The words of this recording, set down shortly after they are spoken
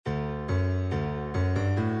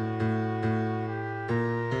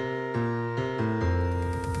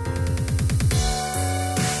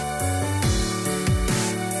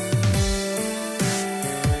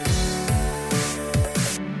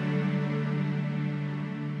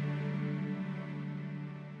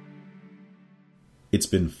It's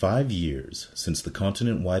been 5 years since the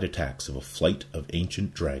continent-wide attacks of a flight of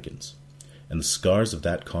ancient dragons, and the scars of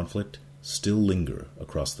that conflict still linger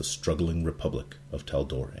across the struggling Republic of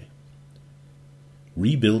Tal'Dorei.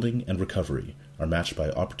 Rebuilding and recovery are matched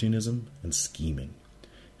by opportunism and scheming,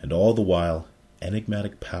 and all the while,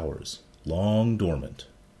 enigmatic powers, long dormant,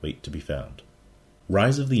 wait to be found.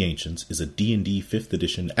 Rise of the Ancients is a D&D 5th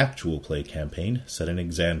edition actual play campaign set in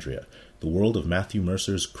Exandria, the world of Matthew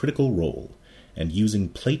Mercer's Critical Role, and using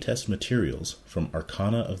playtest materials from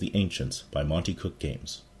Arcana of the Ancients by Monte Cook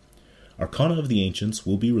Games. Arcana of the Ancients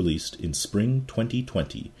will be released in spring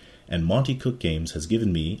 2020, and Monte Cook Games has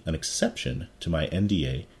given me an exception to my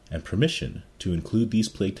NDA and permission to include these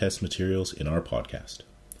playtest materials in our podcast.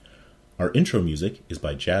 Our intro music is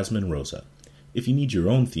by Jasmine Rosa. If you need your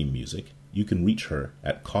own theme music, you can reach her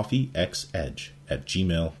at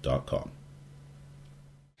coffeexedge@gmail.com.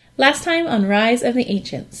 Last time on Rise of the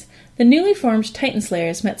Ancients, the newly formed Titan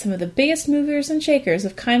Slayers met some of the biggest movers and shakers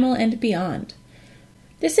of Kaimal and beyond.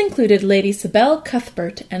 This included Lady Sibel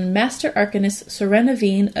Cuthbert and Master Arcanist Sorena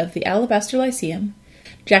Veen of the Alabaster Lyceum,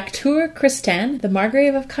 Jaktur Kristan, the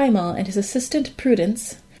Margrave of Kaimal and his assistant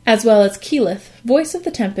Prudence, as well as Keyleth, voice of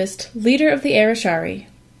the Tempest, leader of the Arashari.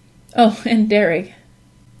 Oh, and Derrig.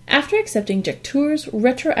 After accepting Jaktur's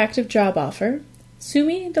retroactive job offer,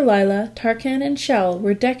 Sumi, Delilah, Tarkan, and Shell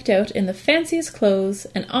were decked out in the fanciest clothes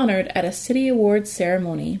and honored at a city awards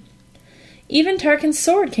ceremony. Even Tarkan's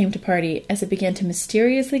sword came to party as it began to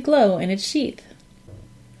mysteriously glow in its sheath.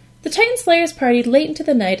 The Titan Slayers partied late into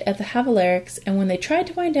the night at the Havalarics, and when they tried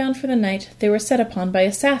to wind down for the night, they were set upon by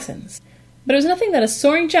assassins. But it was nothing that a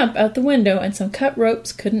soaring jump out the window and some cut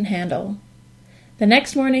ropes couldn't handle. The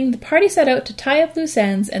next morning, the party set out to tie up loose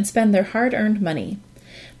ends and spend their hard-earned money.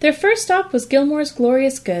 Their first stop was Gilmore's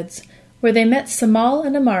Glorious Goods, where they met Samal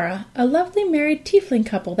and Amara, a lovely married tiefling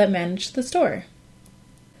couple that managed the store.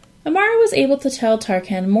 Amara was able to tell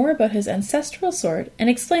Tarkan more about his ancestral sword and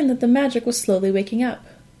explain that the magic was slowly waking up.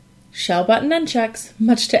 Shell bought nunchucks,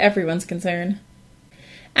 much to everyone's concern.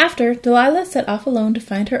 After, Delilah set off alone to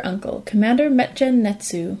find her uncle, Commander Metjen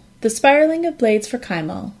Netsu, the spiraling of blades for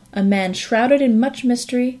Kaimal, a man shrouded in much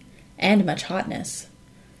mystery and much hotness.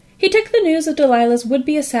 He took the news of Delilah's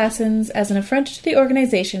would-be assassins as an affront to the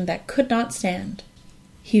organization that could not stand.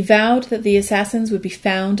 He vowed that the assassins would be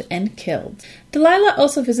found and killed. Delilah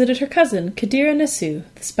also visited her cousin, Kadira Nasu,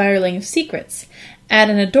 the spiraling of secrets,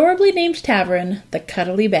 at an adorably named tavern, the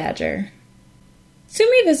Cuddly Badger.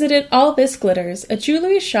 Sumi visited All This Glitters, a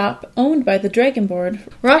jewelry shop owned by the Dragonborn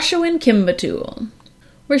Roshawin Kimbatul,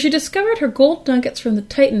 where she discovered her gold nuggets from the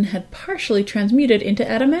Titan had partially transmuted into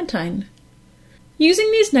adamantine.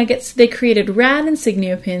 Using these nuggets, they created rad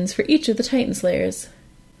insignia pins for each of the Titan Slayers.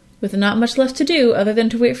 With not much left to do other than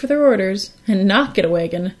to wait for their orders, and not get a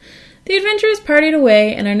wagon, the adventurers partied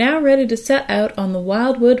away and are now ready to set out on the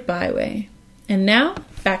Wildwood Byway. And now,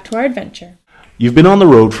 back to our adventure. You've been on the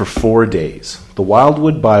road for 4 days. The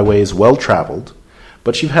Wildwood Byway is well-traveled,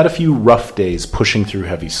 but you've had a few rough days pushing through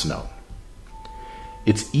heavy snow.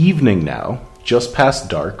 It's evening now, just past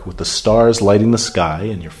dark, with the stars lighting the sky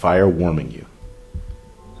and your fire warming you.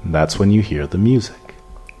 And that's when you hear the music.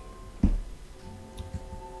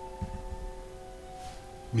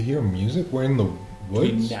 We hear music? We're in the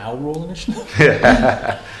woods? We now roll initiative? Scary.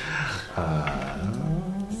 Let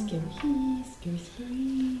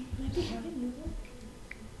me have it,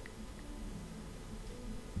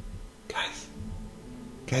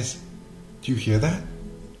 Guys, do you hear that?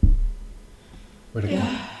 Where'd it go?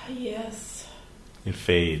 Yes. It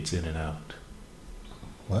fades in and out.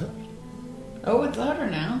 What? Oh, it's louder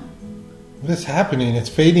now. What is happening? It's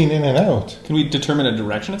fading in and out. Can we determine a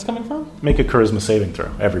direction it's coming from? Make a charisma saving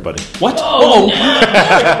throw, everybody. What? Oh, no.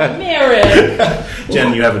 Merrick!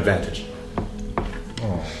 Jen, you have advantage.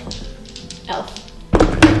 Elf.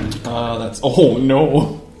 That's... Oh,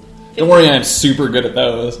 no. Don't worry, I'm super good at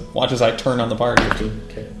those. Watch as I turn on the party.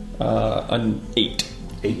 Okay. An 8.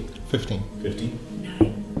 8. 15. 15.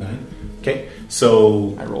 9. Okay,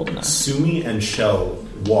 so I rolled a 9. Sumi and Shell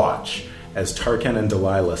watch as Tarkan and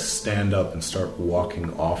Delilah stand up and start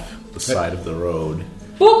walking off the side of the road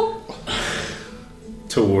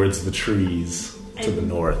towards the trees to the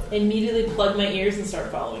north. Immediately plug my ears and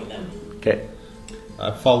start following them. Okay.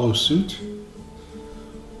 I follow suit.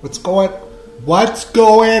 What's going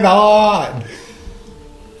on?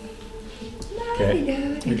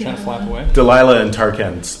 Okay. You're trying to flap away? Delilah and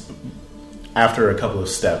Tarkan, after a couple of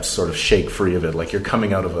steps, sort of shake free of it, like you're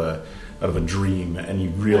coming out of a dream, and you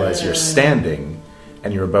realize you're standing,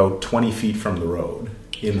 and you're about 20 feet from the road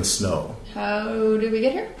in the snow. How did we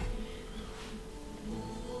get here?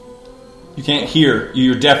 You can't hear.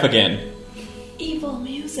 You're deaf again. evil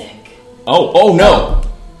music. Oh no!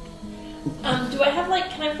 Do I have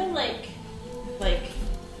can I find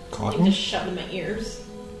Cotton? just shove in my ears?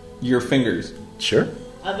 Your fingers. Sure.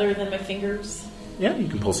 Other than my fingers? Yeah, you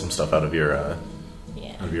can pull some stuff out of your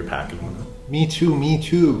Yeah. pack and whatnot. Me too, me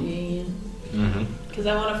too. Because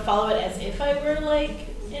I want to follow it as if I were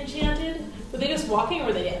enchanted. Were they just walking or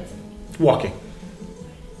were they dancing? Walking.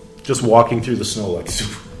 Just walking through the snow like. So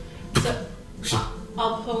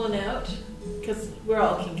I'll pull one out because we're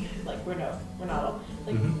all we're not all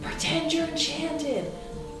pretend you're enchanted.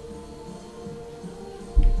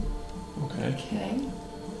 Okay. Okay.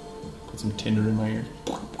 Put some tinder in my ear.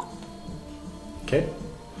 Okay.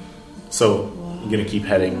 So you're gonna keep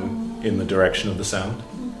heading in the direction of the sound.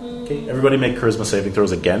 Okay. Everybody make charisma saving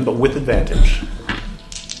throws again, but with advantage.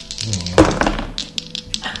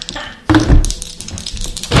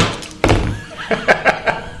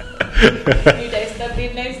 New dice not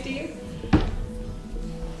being nice to you?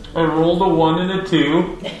 I rolled a 1 and a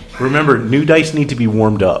 2. Remember, new dice need to be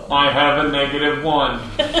warmed up. I have a -1.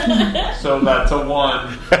 So that's a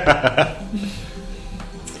 1. I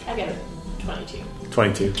got a 22.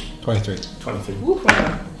 22, 23. 23, Woo.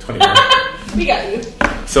 21. We got you.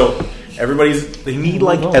 So they need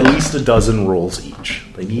at least a dozen rolls each.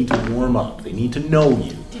 They need to warm up. They need to know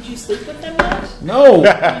you. Did you sleep with them yet? No!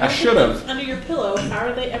 I should have. Under your pillow. How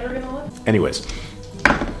are they ever going to look? Anyways,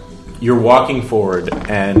 you're walking forward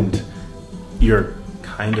and you're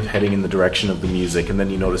kind of heading in the direction of the music, and then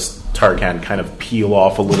you notice Tarkan kind of peel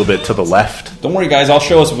off a little bit to the left. Don't worry, guys. I'll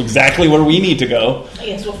show us exactly where we need to go. I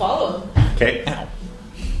guess we'll follow them. Okay.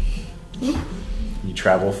 You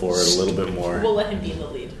travel forward a little bit more. We'll let him be in the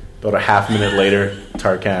lead. About a half minute later,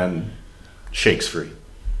 Tarkan shakes free.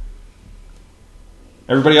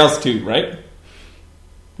 Everybody else too, right?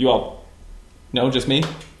 You all? No, just me?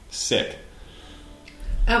 Sick.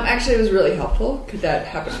 Actually, it was really helpful. Could that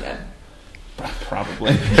happen again?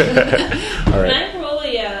 Probably. All Can right. I roll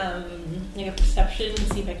a perception to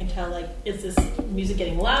see if I can tell, is this music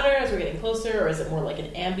getting louder as we're getting closer, or is it more like an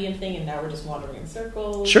ambient thing and now we're just wandering in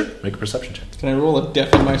circles? Sure. Make a perception check. Can I roll a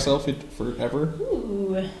deafen myself forever?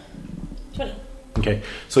 Ooh. 20. Okay.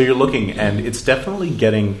 So you're looking, and it's definitely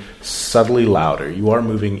getting subtly louder. You are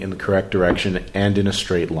moving in the correct direction and in a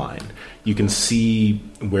straight line. You can see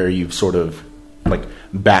where you've sort of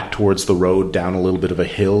back towards the road, down a little bit of a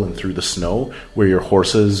hill and through the snow, where your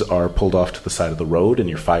horses are pulled off to the side of the road and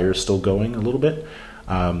your fire is still going a little bit.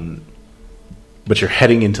 But you're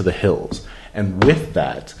heading into the hills. And with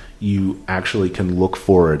that, you actually can look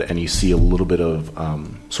forward and you see a little bit of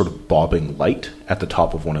sort of bobbing light at the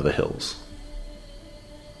top of one of the hills.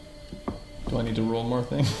 Do I need to roll more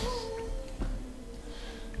things?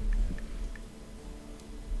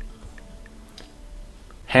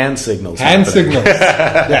 Hand signals. Hand happening. signals.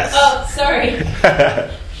 Yes. Oh, sorry.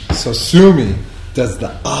 So Sumi does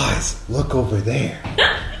the eyes look over there.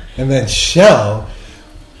 And then Shell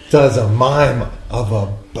does a mime of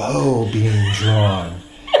a bow being drawn.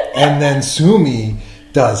 And then Sumi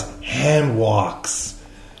does hand walks,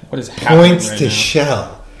 What is happening points right to now?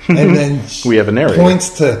 Shell, and then We have a narrator. points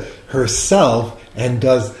to herself and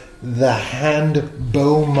does the hand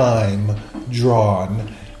bow mime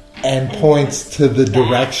drawn and points to the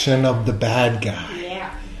direction of the bad guy. Yeah.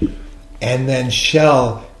 And then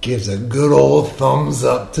Shell gives a good old thumbs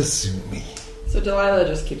up to Sumi. So Delilah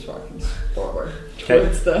just keeps walking forward Okay.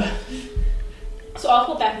 towards the. So I'll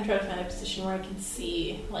pull back and try to find a position where I can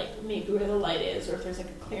see, maybe where the light is, or if there's a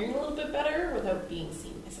clearing a little bit better without being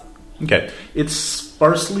seen myself. Okay. It's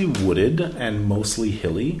sparsely wooded and mostly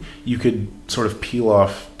hilly. You could sort of peel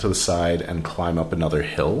off to the side and climb up another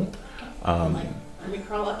hill. Let me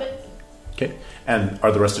crawl up it. Okay. And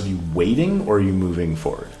are the rest of you waiting or are you moving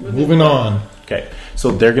forward? Moving on. Okay.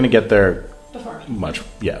 So they're going to get there Before me.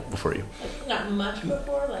 before you. Not much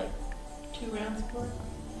before, 2 rounds before.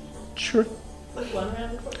 Sure. 1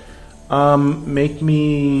 round before. Make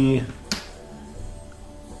me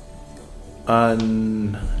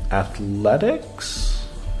an athletics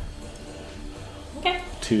Okay.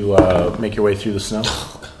 to make your way through the snow.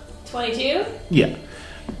 22. Yeah.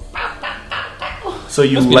 So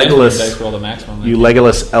you Must be nice when Legolas, dice roll the maximum. you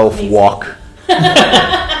Legolas elf Amazing. walk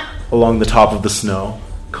along the top of the snow,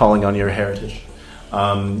 calling on your heritage.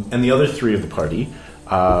 And the other 3 of the party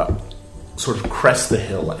sort of crest the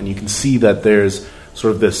hill, and you can see that there's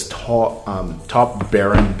sort of this top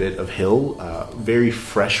barren bit of hill, very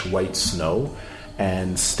fresh white snow,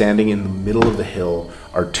 and standing in the middle of the hill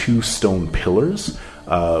are 2 stone pillars,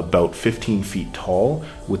 about 15 feet tall,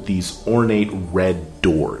 with these ornate red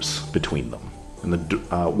doors between them. And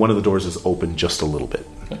one of the doors is open just a little bit.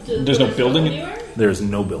 There's no building? There's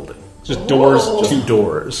no building. Just doors. Oh. Two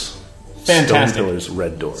doors. Fantastic. Stone pillars,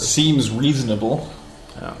 red doors. Seems reasonable.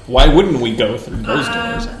 Why wouldn't we go through those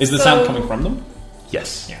doors? Is the sound coming from them?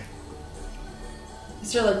 Yes. Yeah.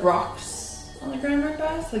 Is there like rocks on the ground right by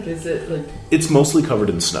us? Like, is it like It's mostly covered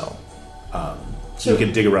in snow. So So- you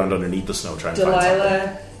can dig around underneath the snow, try and find something.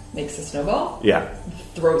 Delilah makes a snowball, Yeah.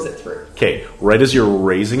 throws it through? Okay, right as you're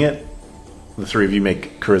raising it, the three of you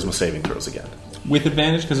make charisma saving throws again. With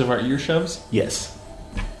advantage because of our ear shoves? Yes.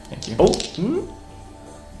 Thank you. Oh.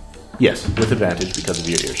 Yes, with advantage because of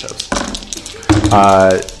your ear shows.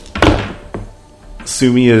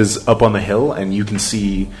 Sumi is up on the hill, and you can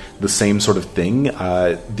see the same sort of thing.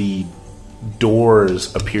 The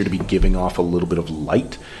doors appear to be giving off a little bit of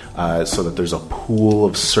light, so that there's a pool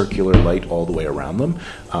of circular light all the way around them.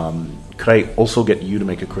 Could I also get you to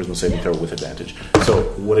make a charisma saving throw with advantage? So,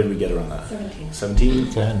 what did we get around that?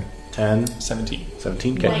 17? 10? 17.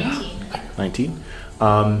 17? Okay. 19.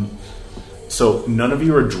 19. So none of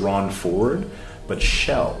you are drawn forward, but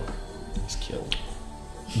Shell, He's killed.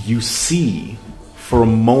 you see for a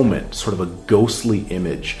moment sort of a ghostly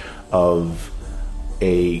image of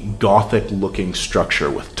a Gothic-looking structure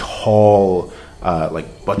with tall,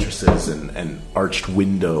 like buttresses and arched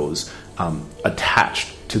windows attached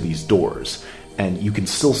to these doors, and you can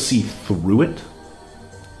still see through it,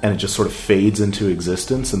 and it just sort of fades into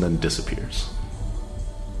existence and then disappears.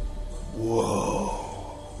 Whoa.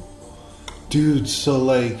 Dude, so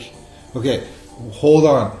like... Okay, hold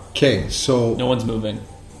on. Okay, so... No one's moving.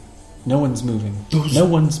 No one's moving. Those- No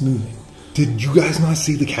one's moving. Did you guys not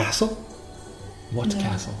see the castle? What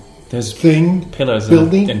castle? There's Thing? pillars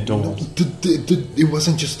building? and doors. No, it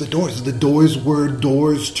wasn't just the doors. The doors were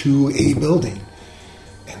doors to a building.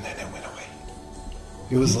 And then it went away.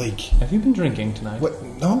 It was like... Have you been drinking tonight? What?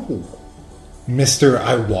 No. Mister,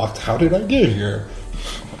 I walked. How did I get here?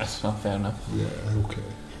 That's not fair enough. Yeah, okay.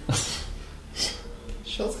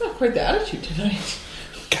 Shell's got quite the attitude tonight.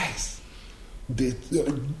 Guys,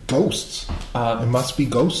 ghosts. Uh, It must be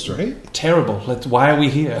ghosts, right? Terrible. Why are we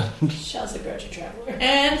here? Shell's a grudgy traveler.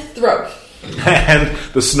 And throw. And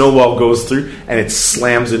the snowball goes through, and it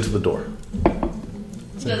slams into the door.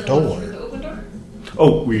 It's a door. The open door?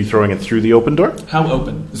 Oh, were you throwing it through the open door? How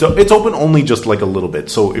open? So it's open only just like a little bit.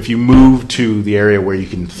 So if you move to the area where you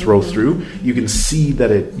can throw through, you can see that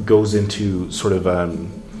it goes into sort of an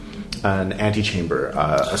antechamber,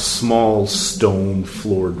 a small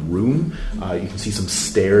stone-floored room. You can see some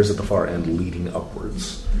stairs at the far end leading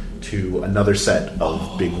upwards to another set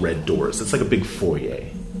of big red doors. It's like a big foyer.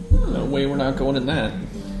 No way we're not going in that.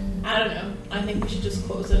 I don't know. I think we should just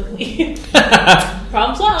close it and leave.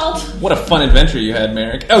 Problem solved. What a fun adventure you had,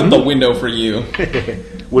 Merrick. Out the window for you.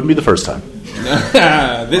 Wouldn't be the first time.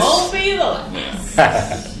 This... Won't be the last.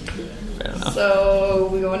 Fair enough. So,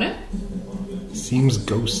 we going in? Seems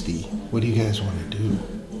ghosty. What do you guys want to do?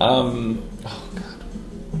 Oh, God.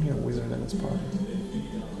 I'm a wizard in this party.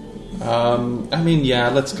 I mean, yeah,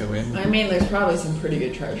 let's go in. I mean, there's probably some pretty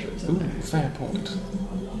good treasures in Ooh, there. fair point.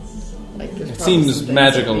 Like, there's It probably seems some things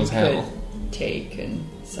magical that we as hell. could take and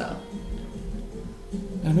sell.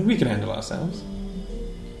 I mean, we can handle ourselves.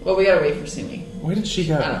 Well, we gotta wait for Sumi. Where did she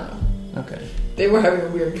go? I don't know. Okay. They were having a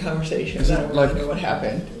weird conversation. Is I it don't like- really know what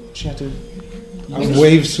happened. She had to...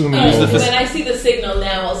 Wave Sumi Oh, over. when I see the signal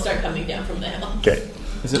now, I'll start coming down from the hill. Okay.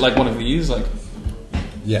 Is it like one of these? Like,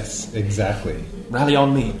 Yes, exactly. rally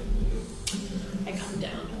on me. I come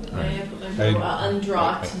down. I put my bow out,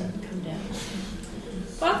 undraw it, and come down.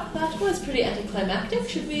 Well, that was pretty anticlimactic.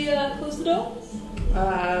 Should we close the door?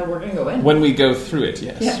 We're gonna go in. When we go through it,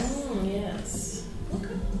 yes. Yes. Yes.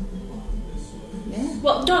 Okay. Yeah.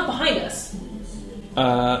 Well, not behind us.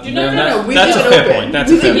 No, we that's leave a it fair open. point.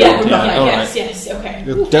 That's We a fair leave it point. open Yeah, behind. all Yes, right. yes, okay.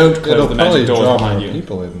 Don't close It'll the probably magic doors draw behind more you.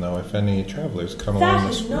 people in, though, if any travelers come along That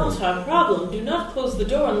this is road. not our problem. Do not close the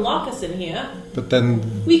door and lock us in here. But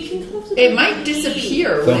then We can close the door. It might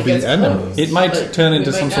disappear when There'll it be gets enemies. closed. It might Like, turn we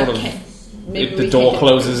into might some not sort of... maybe the we door can't-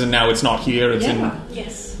 closes and now it's not here. It's Yeah.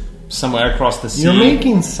 Yes. in somewhere across the sea. you're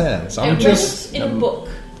making sense. I'm And just... read it in a book.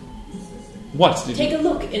 What did Take you... a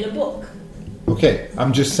look in a book. Okay,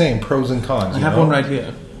 I'm just saying pros and cons. I you have know? one right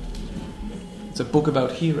here. It's a book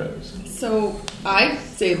about heroes. So I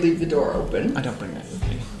say leave the door open. I don't bring that with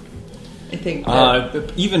me. I think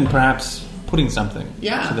that, Even perhaps putting something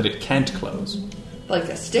Yeah. so that it can't close. like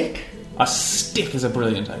a stick. A stick is a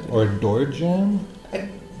brilliant idea. Or a door jam? I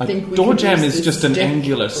A think we door could jam use is the just an stick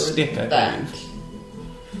angular for stick, I that. believe.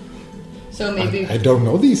 So maybe I don't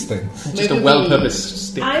know these things. Just a maybe well-purposed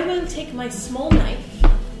stick. I will take my small knife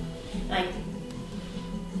and I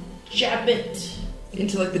jab it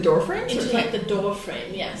Into like the door frames? into or like the door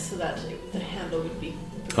frame, yes, so that the handle would be.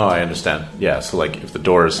 Oh, I understand. Yeah, so like if the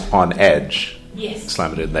door is on edge, Yes.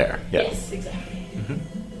 slam it in there. Yeah. Yes, exactly.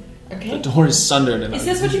 Okay. The door is sundered and Is a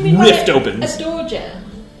this what you mean rift by opens. a door jam?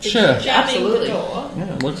 Sure. Jamming Absolutely. the door.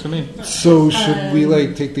 Yeah, it works for me. So should we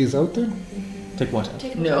like take these out then? Take what out?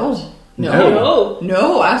 Take a No. moment. No.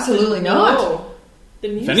 No, absolutely not. No. The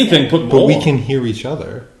If music. anything, put But more. we can hear each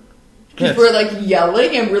other. Because Yes. we're like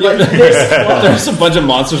yelling and we're like this close. There's a bunch of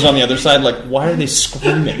monsters on the other side. Like, why are they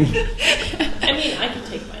screaming? I mean, I can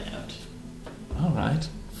take mine out. All right,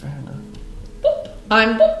 fair enough.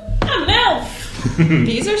 I'm I'm an elf.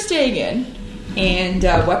 these are staying in and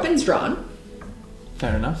weapons drawn.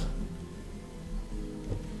 Fair enough.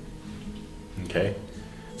 Okay.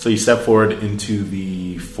 So you step forward into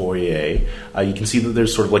the foyer. You can see that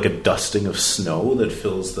there's sort of like a dusting of snow that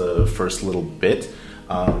fills the first little bit.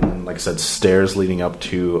 Like I said, stairs leading up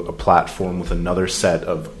to a platform with another set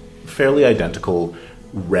of fairly identical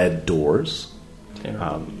red doors. Okay.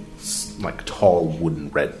 Like tall wooden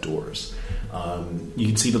red doors. You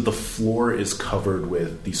can see that the floor is covered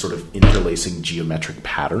with these sort of interlacing geometric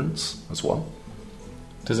patterns as well.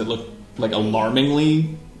 Does it look like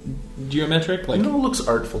alarmingly geometric? Like, No, it looks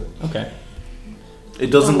artful. okay. It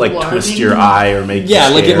doesn't like Alarming. twist your eye or make Yeah,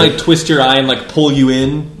 you like it scared. might twist your eye and like pull you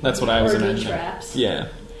in. That's what I was Or do imagining. traps. Yeah,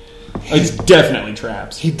 it's definitely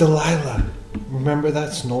traps. Hey, Delilah, remember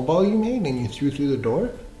that snowball you made and you threw through the door?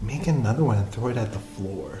 Make another one and throw it at the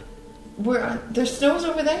floor. There's snows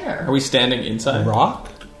over there. Are we standing inside? Rock?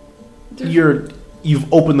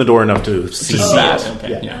 You've opened the door enough to see see that. it,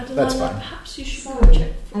 okay, yeah. That's Delilah, fine. Perhaps you should Sorry,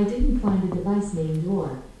 check. I didn't find a device named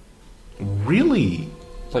War. Really,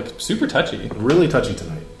 Like super touchy. really touchy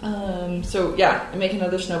tonight. So yeah, I make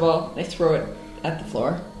another snowball. I throw it at the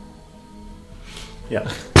floor. Yeah.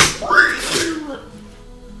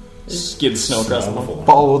 Skid snow across the floor.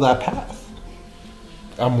 Follow that path.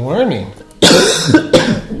 I'm learning.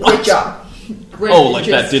 Great job. Great. Oh, like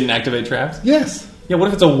that Just- didn't activate traps? Yes. Yeah. What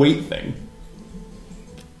if it's a weight thing?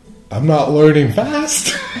 I'm not learning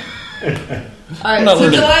fast. All right, not so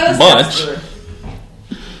learning Delilah much. steps forward.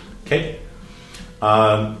 Okay.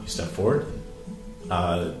 You step forward.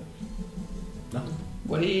 No.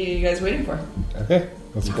 What are you guys waiting for? Okay,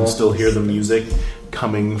 let's You go. can still hear the music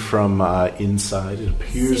coming from inside. It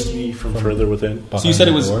appears to be from further within. So you said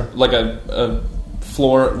it was Door. like a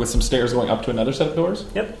floor with some stairs going up to another set of doors?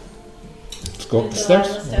 Yep. Let's go up And the Delilah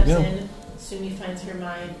stairs. steps Yeah. in. Soon he finds her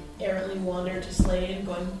mind errantly wander to Slade,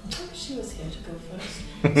 going, oh, she was here to go first.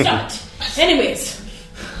 Stop it. Anyways.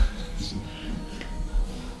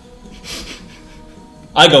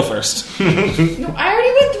 I go first. No, I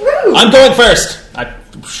already went through. I'm going first. I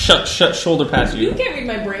shut shoulder past You you. can't read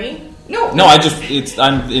my brain. No, No, I'm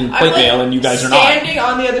in I'm plate like mail and you guys are not. standing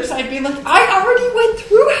on the other side, being like, I already went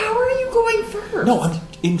through. How are you going first? No, I'm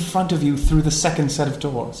in front of you through the second set of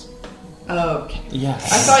doors. Okay.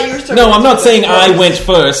 Yes. I thought you were starting. No, I'm not to saying go I first. went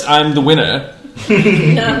first. I'm the winner.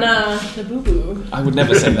 Nah, the boo-boo. I would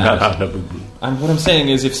never say that. What I'm saying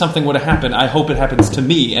is, if something were to happen, I hope it happens to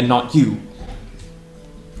me and not you.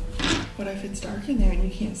 What if it's dark in there and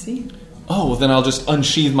you can't see? Oh, well, then I'll just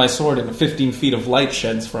unsheathe my sword and 15 feet of light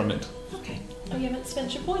sheds from it. Okay. Oh, you haven't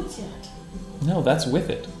spent your points yet. No, that's with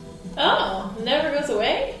it. Oh, never goes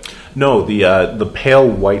away? No, the pale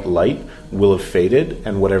white light will have faded,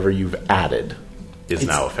 and whatever you've added is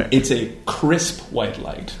now effective. It's a crisp white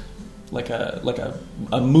light, like a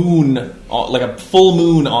moon, like a full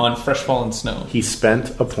moon on fresh fallen snow. He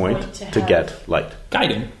spent a point Point to to have. get light.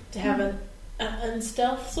 Guiding. To have an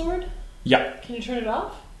unstealth sword? Yeah, Can you turn it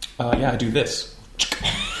off? yeah. I do this.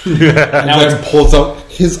 And Now then it's pulls out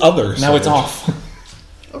his other. now it's sword. off.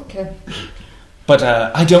 Okay. But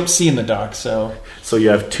I don't see in the dark, so So you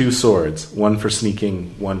have two swords, one for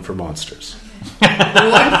sneaking, one for monsters.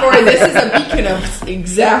 One for this is a beacon of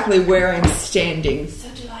exactly where I'm standing. So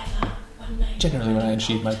Delilah, one night... Generally when I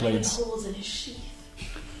unsheathe my blades. Holes in his sheath.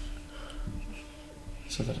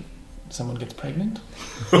 so that someone gets pregnant.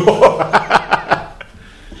 We'll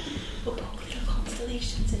put little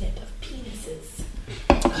constellations in it of penises.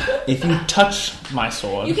 If you touch my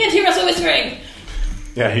sword, You can't hear us whispering!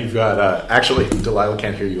 Yeah, you've got. Actually, Delilah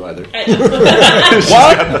can't hear you either.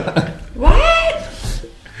 What?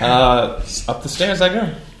 up the stairs I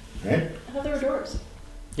go. Right? I thought there were doors.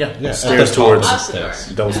 Yeah, Yeah, stairs at the top towards of Up the door.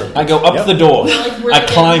 double step. I go up Yep. the door. Like we're I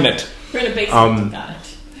climb it. We're in a basement. Got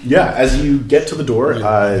it. Yeah, as you get to the door,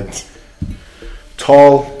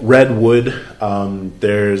 tall red wood.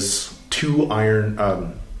 There's two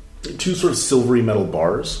sort of silvery metal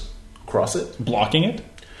bars across it. Blocking it.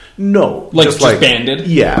 No, Like, just banded?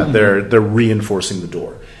 Yeah, they're reinforcing the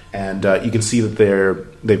door, And you can see that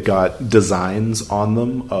they've got designs on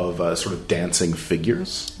them of sort of dancing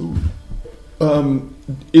figures.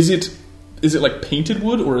 Is it like painted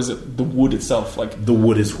wood, or is it the wood itself? Like The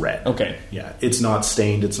wood is red. Okay. Yeah, it's not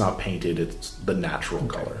stained, it's not painted, it's the natural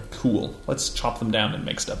color. Cool. Let's chop them down and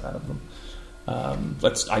make stuff out of them.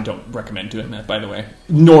 I don't recommend doing that, by the way.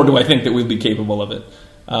 Nor do I think that we'll be capable of it.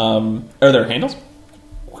 Are there handles?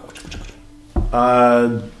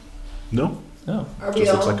 No. No. Are we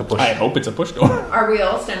Just all? looks like a push. I hope it's a push door. Are we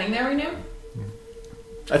all standing there right now?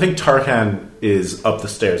 I think Tarkan is up the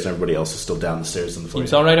stairs and everybody else is still down the stairs in the foyer.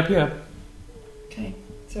 It's all right up here. Okay,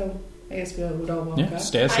 so I guess we would all walk Yeah, up.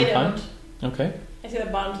 stairs I seem fine. don't. Okay. I see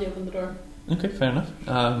that bottom key open the door. Okay, fair enough.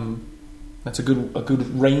 That's a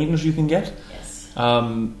good range you can get. Yes.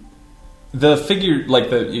 The figure,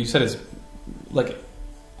 you said, is like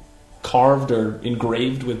carved or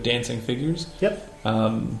engraved with dancing figures. Yep.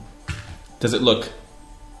 Does it look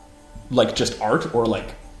like just art or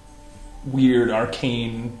like weird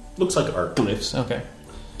arcane Looks like art. glyphs? Okay.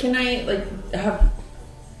 Can I have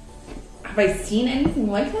I seen anything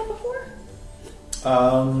like that before?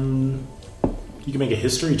 You can make a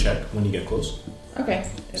history check when you get close. Okay.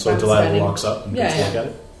 If So I'm Delilah standing- walks up and Yeah, takes a look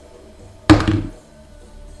yeah. at it.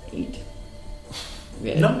 8.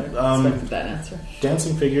 Yeah, No, I expected that answer.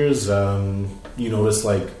 Dancing figures, you notice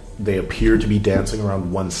they appear to be dancing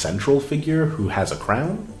around one central figure who has a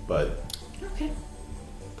crown, but Okay,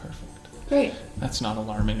 Perfect. great. That's not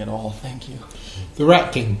alarming at all. Thank you. The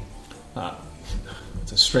Rat King.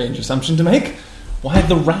 It's a strange assumption to make. Why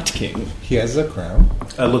the Rat King? He has a crown.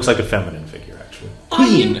 it looks like a feminine figure, actually. Are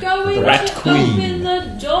you Queen. going The Rat to Queen. open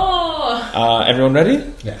the door? Everyone ready?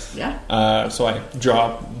 Yes. Yeah. So I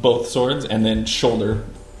draw both swords and then shoulder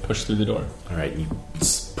push through the door. All right, you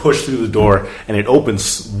push through the door, and it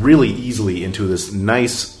opens really easily into this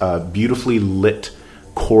nice, beautifully lit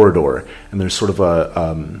corridor. And there's sort of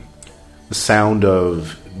a sound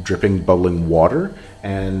of dripping, bubbling water.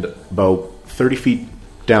 And about 30 feet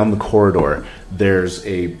down the corridor, there's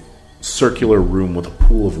a circular room with a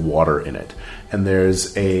pool of water in it. And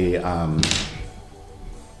there's a...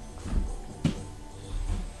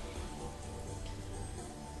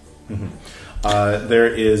 there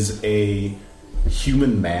is a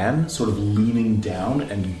human man sort of leaning down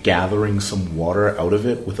and gathering some water out of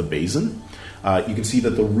it with a basin. You can see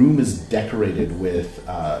that the room is decorated with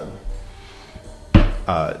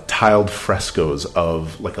tiled frescoes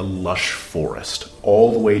of like a lush forest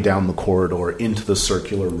all the way down the corridor into the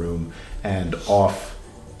circular room and off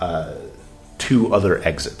two other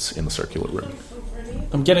exits in the circular room.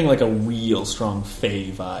 I'm getting like a real strong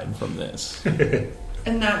Fey vibe from this.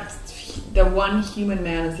 And that's the one human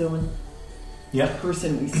man is the only Yeah.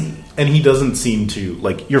 person we see. And he doesn't seem to,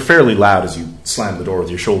 you're fairly loud as you slam the door with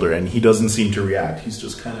your shoulder, and he doesn't seem to react. He's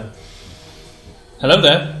just kind of... Hello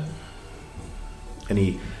there. And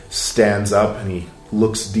he stands up and he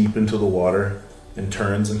looks deep into the water and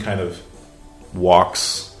turns and kind of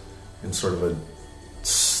walks in sort of a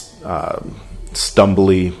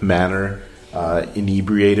stumbly manner,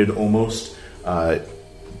 inebriated almost,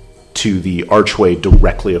 to the archway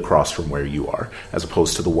directly across from where you are, as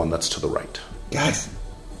opposed to the one that's to the right. Guys,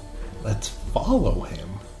 let's follow him.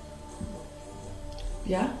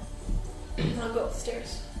 Yeah? I'll go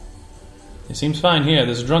upstairs. It seems fine here.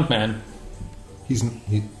 There's a drunk man. He's not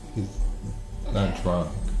drunk.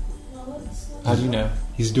 Well, let's How do you know?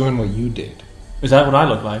 He's doing what you did. Is that what I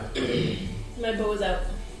look like? my bow is out.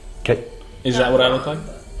 Okay. Is that what I look like?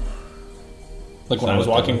 Like when I was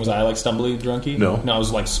walking, was I like stumbly drunky? No. No, I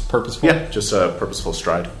was like purposeful. Yeah, just a purposeful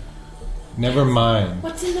stride. Never mind.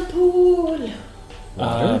 What's in the pool?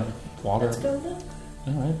 Water. Water. Let's go look.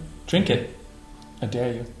 All right. Drink it. I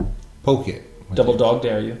dare you. Poke it. with Double your dog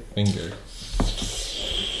dare you. finger.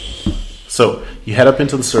 So you head up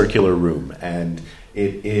into the circular room, and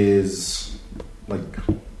it is like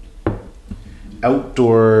an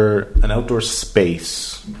outdoor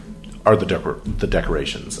space are the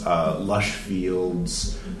decorations. Lush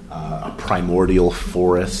fields, a primordial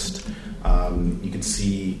forest. You can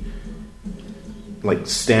see, like,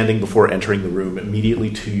 standing before entering the room, immediately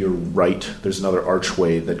to your right, there's another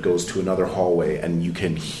archway that goes to another hallway, and you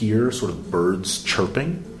can hear sort of birds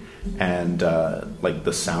chirping and like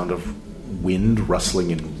the sound of wind rustling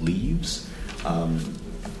in leaves.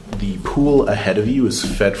 The pool ahead of you is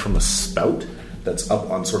fed from a spout that's up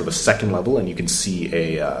on sort of a second level, and you can see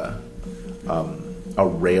a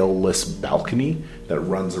rail-less balcony that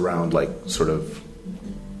runs around like sort of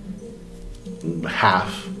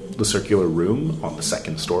half the circular room on the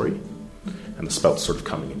second story, and the spout's sort of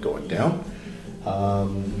coming and going down.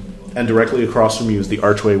 And directly across from you is the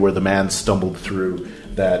archway where the man stumbled through,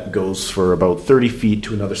 that goes for about 30 feet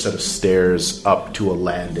to another set of stairs up to a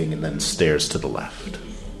landing and then stairs to the left.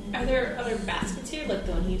 Are there other baskets here, like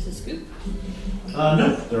the one he used to scoop?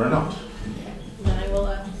 No, there are not. Then I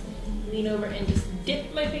will lean over and just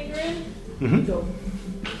dip my finger in. Mhm. Go.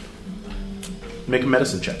 Make a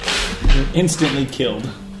medicine check. Instantly killed.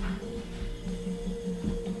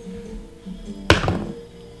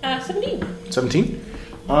 17. 17?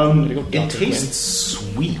 It tastes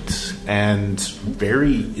sweet and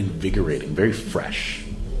very invigorating, very fresh.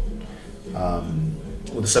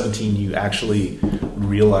 With a 17, you actually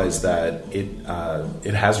realize that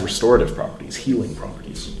it has restorative properties, healing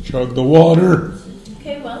properties. Chug the water.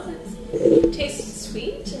 Okay, well, it tastes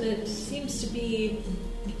sweet and it seems to be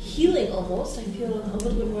healing almost. I feel a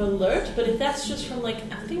little bit more alert, but if that's just from like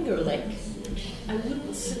a finger lick, I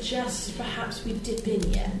wouldn't suggest perhaps we dip in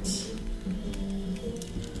yet.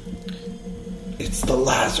 It's the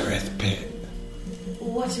Lazarus pit.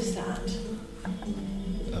 What is that?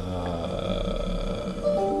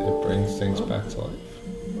 It brings things back to life.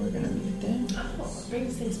 We're gonna leave it there. Oh, it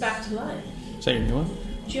brings things back to life. Is that your new one?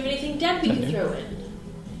 Do you have anything dead we can throw in?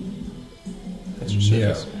 That's your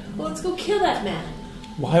service. Well, let's go kill that man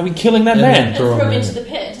Why are we killing that And man? and Throw throw him him into in. the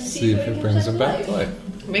pit and See if he it comes brings him back to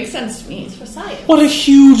life. Makes sense to me. It's for science. What a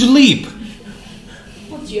huge leap!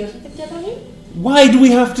 Well, do you have something dead on you? Why do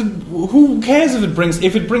we have to? Who cares if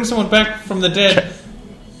it brings someone back from the dead?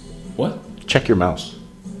 What? Check your mouse.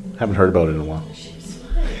 Haven't heard about it in a while. She was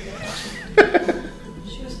fine.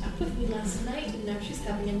 She was up with me last night and now she's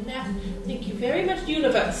having a nap. Thank you very much,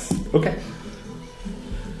 universe. Okay.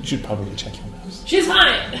 You should probably check your mouse. She's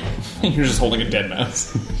fine. You're just holding a dead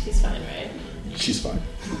mouse. She's fine, right? She's fine.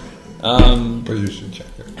 But you should check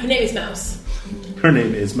it. Her name is Mouse. Her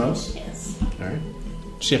name is Mouse. Yes. All right.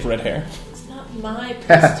 Does she have red hair? It's not my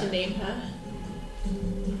place to name her.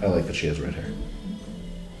 I like that she has red hair.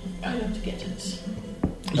 I don't get it.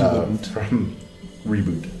 From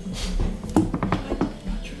Reboot.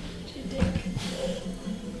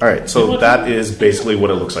 All right, so that is basically what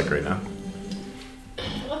it looks like right now.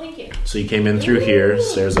 Well, thank you. So you came in through here,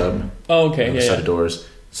 stairs up, Oh, okay. another set of doors,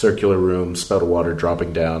 circular room, spout of water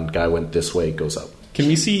dropping down. Guy went this way, goes up. Can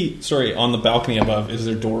we see? Sorry, on the balcony above, is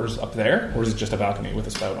there doors up there, or is it just a balcony with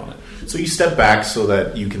a spout on it? So you step back so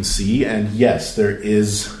that you can see, and yes, there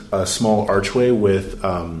is a small archway with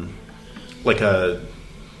like a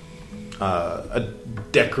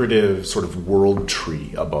decorative sort of world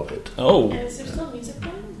tree above it. Oh, And is there still music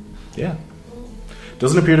playing? Yeah.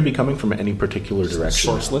 Doesn't appear to be coming from any particular direction.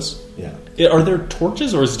 sourceless. Yeah. Are there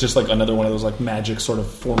torches, or is it just like another one of those like magic sort of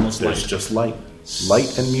formless There's light? just light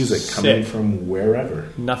and music coming Sick. from wherever.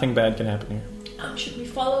 Nothing bad can happen here. Should we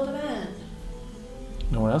follow the man?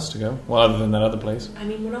 Nowhere else to go. Well, other than that other place. I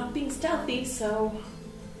mean, we're not being stealthy, so...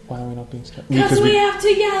 Why are we not being stealthy? Because we have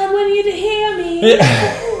to yell when you hear me.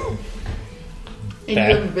 And you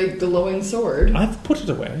have a big glowing sword. I've put it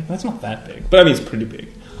away. That's not that big, but I mean it's pretty big.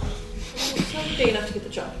 It's not big enough to get the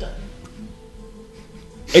job done.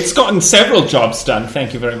 It's gotten several jobs done.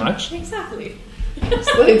 Thank you very much. Exactly.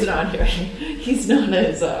 Slade's not here. He's not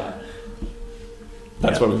as,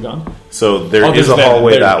 That's where we've gone. So there Oh, is there's a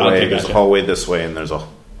hallway there. that Okay, way, there's a gotcha. hallway this way, and there's a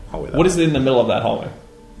hallway that What way. is in the middle of that hallway?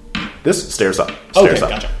 This? Stairs up. Okay, Stairs up.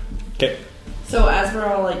 gotcha. Okay. So as we're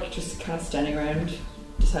all like just kind of standing around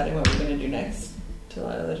deciding what we're going to do next,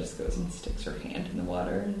 Delilah just goes and sticks her hand in the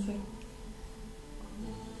water and is like,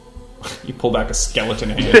 You pull back a skeleton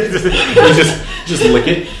hand. You just lick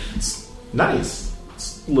it. It's nice.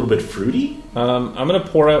 It's a little bit fruity. I'm gonna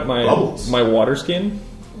pour out Bubbles. my water skin.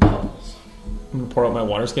 Bubbles. I'm gonna pour out my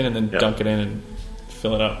water skin and then Yeah. dunk it in and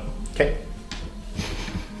fill it up. Okay.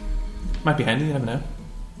 Might be handy. You never know.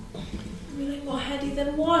 Really more handy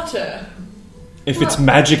than water. If it's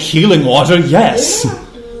magic healing water, yes.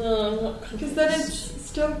 because then it's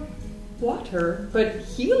still water, but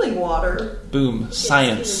healing water. Boom.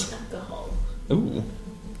 Science. Healing alcohol. Ooh.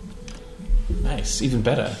 Nice. Even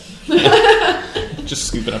better. Just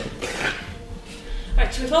scoop it up.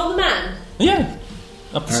 Alright, should we follow the man? Yeah.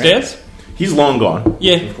 Up the All stairs. He's long gone.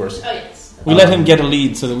 Yeah. Of course. Oh, yes. We let him get a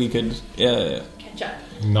lead so that we could. Catch up.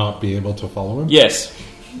 Not be able to follow him? Yes.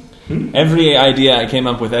 Every idea I came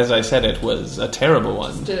up with as I said it was a terrible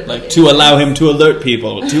one. Did it Like make to sense? allow him to alert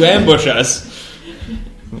people, to ambush us.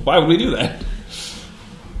 Why would we do that?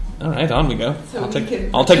 Alright, on we go. So I'll we take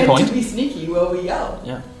can point. pretend to be sneaky while we yell.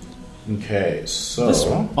 Yeah. Okay, so This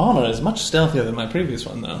armor is much stealthier than my previous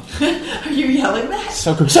one, though. Are you yelling that?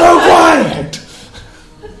 So quiet!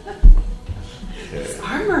 This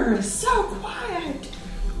armor is so quiet. Do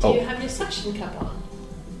Oh. you have your suction cup on?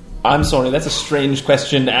 I'm sorry, that's a strange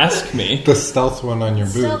question to ask me. The stealth one on your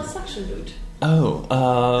boot. Stealth suction boot.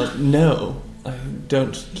 Oh, no. I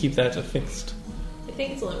don't keep that affixed. I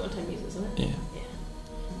think it's only one-time use, isn't it? Yeah.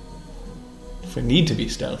 If we need to be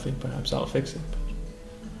stealthy, perhaps I'll fix it.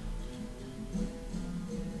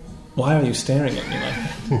 Why are you staring at me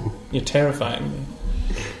like that? You're terrifying me.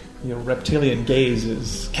 Your reptilian gaze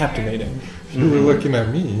is captivating. You were looking at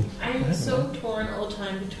me. I'm so torn all the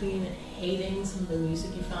time between hating some of the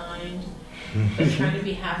music you find but trying to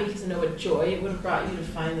be happy because I know what joy it would have brought you to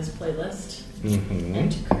find this playlist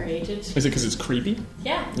and to create it. Is it because it's creepy?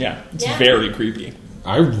 Yeah. Yeah, it's Yeah. very creepy.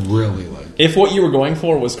 I really like it. If what you were going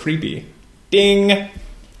for was creepy, ding!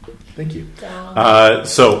 Thank you. Dong.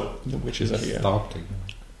 So, The witches of you. Stopped again.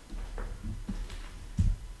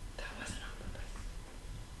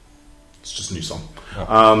 it's just a new song.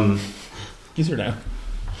 These are down.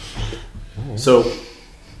 So,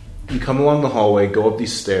 you come along the hallway, go up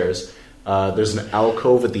these stairs. There's an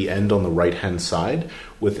alcove at the end on the right-hand side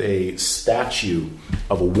with a statue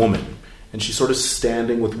of a woman. And she's sort of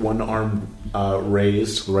standing with one arm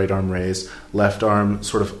raised, the right arm raised, left arm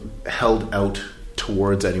sort of held out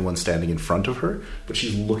towards anyone standing in front of her. But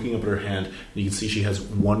she's looking up at her hand, and you can see she has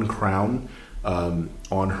one crown on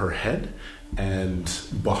her head. And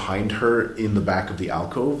behind her, in the back of the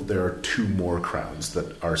alcove, there are two more crowns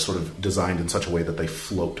that are sort of designed in such a way that they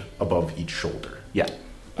float above each shoulder. Yeah.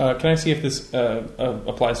 Can I see if this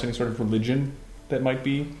applies to any sort of religion that might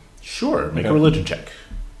be? Sure, make Okay. a religion check.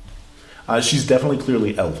 She's definitely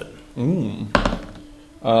clearly elven.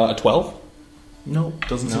 A 12? No,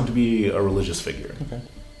 doesn't seem to be a religious figure. Okay.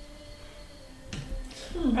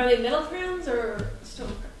 Are they metal crowns or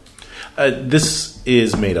stone crowns? This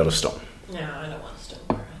is made out of stone. No, I don't want stone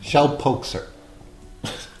crowns. Shell pokes her.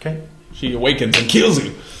 Okay. She awakens and kills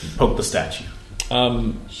you. Poke the statue.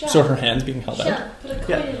 So her hand's being held out. Shut. Put a coin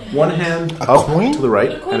Yeah, in it. one hand A up coin? to the right,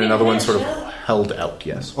 Put a coin and in another her one hand, sort of Shell. held out,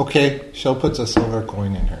 yes. Okay, Shell puts a silver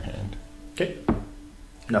coin in her hand. Okay.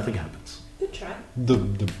 Nothing happens. Good try. The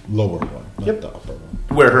lower one, not Yep. the upper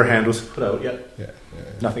one. Where her hand was put out, yeah. Yeah,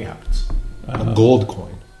 Nothing happens. A gold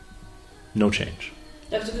coin. No change.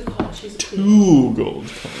 That was a good call. She's a queen. 2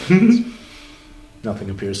 gold coins. Nothing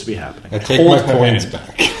appears to be happening. I take Hold my her coins hand.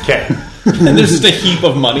 back. Okay. And there's just a heap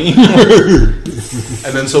of money.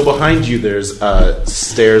 And then so behind you there's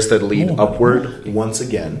stairs that lead upward once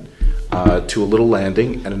again to a little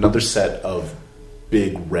landing and another set of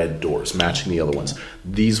big red doors matching the other ones.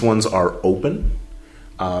 These ones are open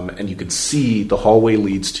and you can see the hallway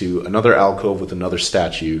leads to another alcove with another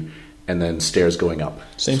statue and then stairs going up.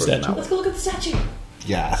 Same sort of statue? an Let's go look at the statue.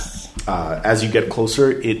 Yes. as you get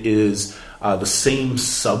closer, it is the same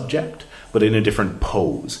subject, but in a different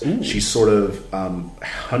pose. Ooh. She's sort of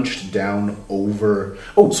hunched down over...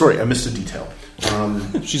 Oh, sorry, I missed a detail.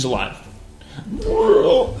 She's alive.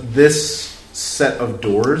 This set of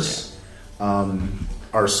doors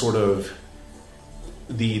are sort of...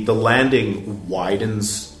 The landing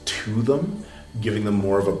widens to them, giving them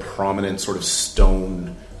more of a prominent sort of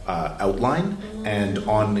stone outline, and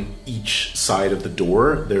on each side of the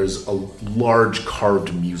door there's a large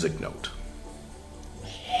carved music note. I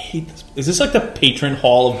hate this. Is this like the patron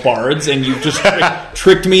hall of bards and you've just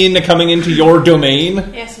tricked me into coming into your domain?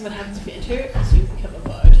 Yes, and what happens if you enter it is you become a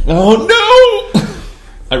bard. Oh no!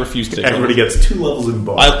 I refuse to take Everybody over. gets 2 levels in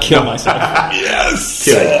Bard. I'll kill myself. Yes!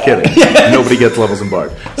 Kidding. Nobody gets levels in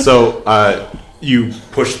Bard. So you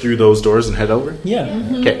push through those doors and head over? Yeah.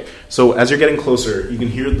 Okay, so as you're getting closer, you can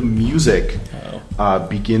hear the music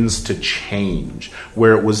begins to change.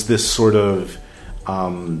 Where it was this sort of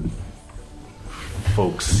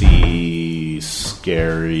folksy,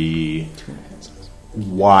 scary,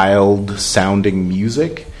 wild-sounding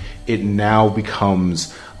music, it now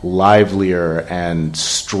becomes livelier and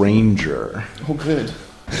stranger. Oh, good.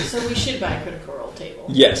 So we should buy a Critical Role table.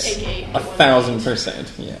 Yes. AKA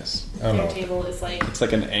 1,000%. Yes. I don't Their know. table is like, It's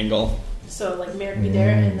like an angle. so like Merrick be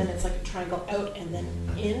there, and then it's like a triangle out and then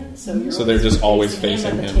in. So you're So they're just always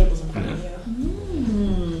facing and him. the table's in front of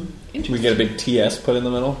you. We get a big TS put in the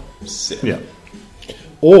middle. Sick. Yeah.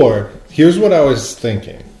 Or, here's what I was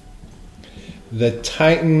thinking. The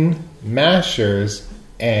Titan Mashers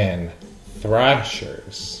and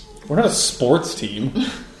Thrashers. We're not a sports team.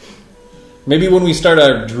 Maybe when we start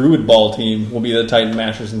our Druid Ball team, we'll be the Titan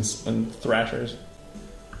Mashers and Thrashers.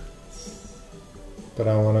 But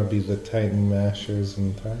I want to be the Titan Mashers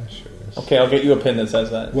and Thrashers. Okay, I'll get you a pin that says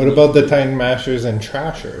that. What about the Titan Mashers and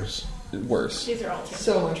Trashers? Worse? These are all terrible.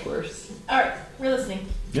 So much worse. Alright, we're listening.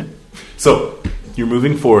 Yeah. So you're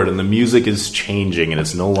moving forward, and the music is changing, and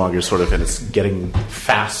it's no longer sort of, and it's getting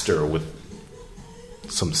faster with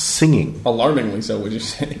some singing. Alarmingly so, would you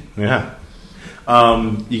say? Yeah.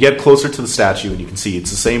 You get closer to the statue, and you can see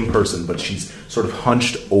it's the same person, but she's sort of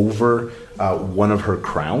hunched over one of her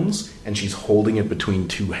crowns, and she's holding it between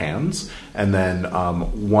two hands, and then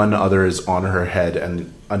one other is on her head,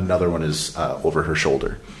 and another one is over her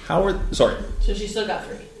shoulder. Sorry. So she still got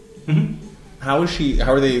 3. How is she?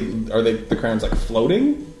 How are they? Are they the crowns like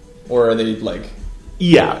floating, or are they like?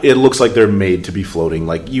 Yeah, it looks like they're made to be floating.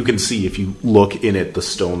 Like you can see if you look in it, the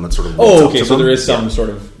stone that sort of. Oh, okay. So there is some sort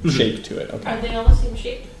of shape to it. Okay. Are they all the same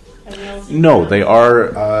shape? Are they all the same No, color? they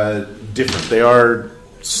are different. They are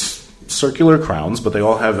circular crowns, but they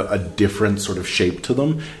all have a different sort of shape to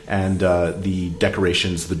them, and the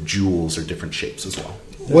decorations, the jewels, are different shapes as well.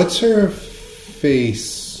 What's her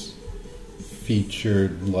face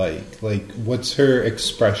featured like? Like, what's her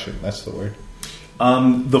expression? That's the word.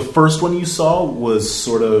 The first one you saw was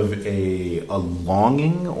sort of a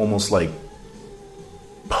longing, almost like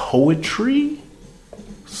poetry,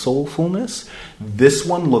 soulfulness. This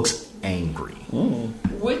one looks angry.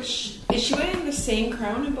 Which is she wearing the same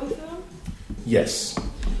crown in both of them? Yes.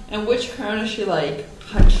 And which crown is she like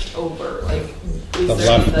hunched over? Like is The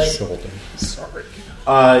there left like shoulder. Sorry.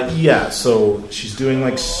 Yeah, so she's doing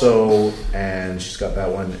like so, and she's got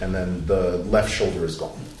that one, and then the left shoulder is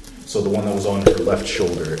gone. So the one that was on her left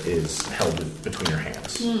shoulder is held between her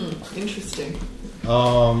hands. interesting?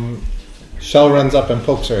 Shell runs up and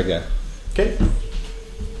pokes her again. Okay.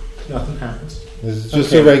 Nothing happens. This is just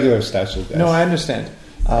Okay. a regular statue, guys. No, I understand.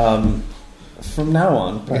 From now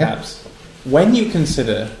on, perhaps, when you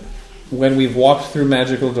consider when we've walked through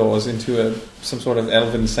magical doors into some sort of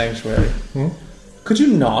elven sanctuary, could you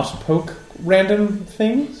not poke random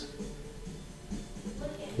things?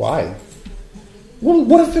 Why? Well,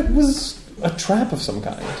 what if it was a trap of some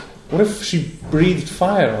kind? What if she breathed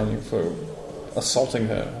fire on you for assaulting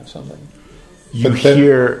her or something? You But then-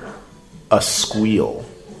 hear a squeal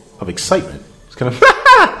of excitement. It's kind of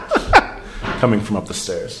coming from up the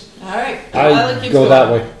stairs. Alright. I go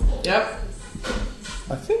that way. Yep.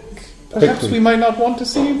 I think perhaps Quickly. we might not want to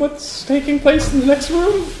see what's taking place in the next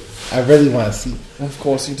room. I really want to see. Of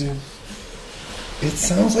course you do. It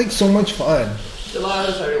sounds like so much fun.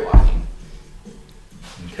 Delilah's already walking.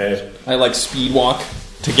 Okay. I like speed walk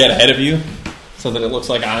to get ahead of you, so that it looks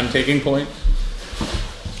like I'm taking point.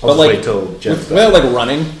 I'll just wait till Jeff's done. well, like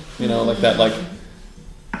running, like that, like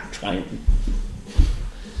trying.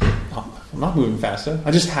 Oh, I'm not moving faster.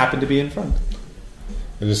 I just happen to be in front.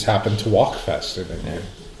 I just happened to walk faster than you.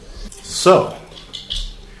 So,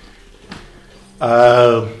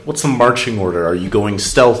 what's the marching order? Are you going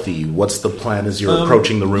stealthy? What's the plan as you're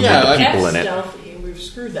approaching the room with the people in it? Stealthy. We've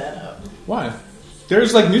screwed that up. Why?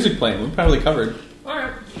 There's like music playing. We're probably covered.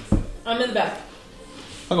 Alright. I'm in the back.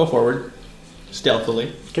 I'll go forward,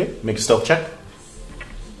 stealthily. Okay, make a stealth check.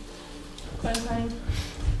 Fine.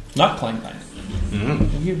 Not clang clang.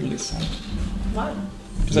 Weirdly silent. What?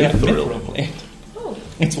 Because I got Mithril. mithril plate. Oh.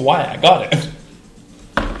 It's why I got it.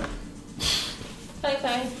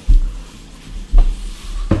 Fine.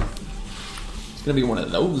 It's gonna be one of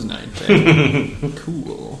those nights. Eh?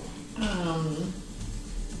 Cool.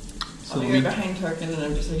 I'll be right behind Tarkin and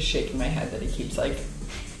I'm just like shaking my head that he keeps like.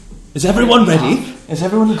 Is everyone ready? Is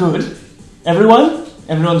everyone good? Everyone?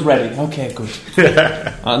 Everyone's ready. Okay, good.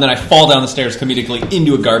 And then I fall down the stairs comedically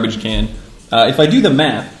into a garbage can. If I do the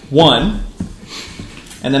math, 1,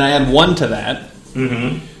 and then I add 1 to that,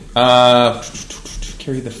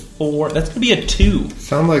 carry the 4. That's going to be a 2.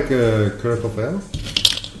 Sound like a critical fail?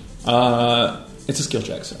 It's a skill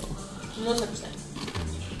check, so. No such thing.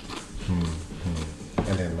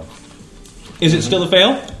 I didn't know. Is it still a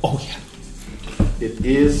fail? Oh, yeah. It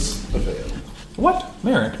is a fail. What?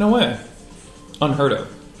 Merrick, no way. Unheard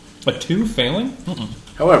of. A 2 failing?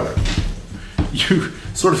 However, you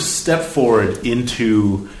sort of step forward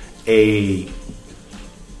into a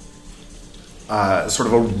sort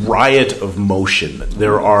of a riot of motion.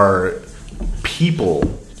 There are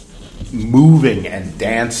people moving and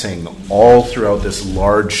dancing all throughout this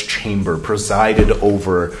large chamber, presided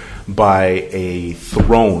over by a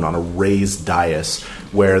throne on a raised dais,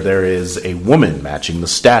 where there is a woman matching the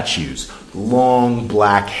statues, long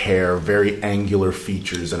black hair, very angular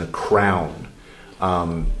features, and a crown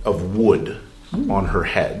of wood on her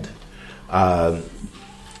head.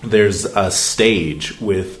 There's a stage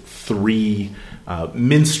with 3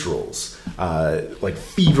 minstrels, like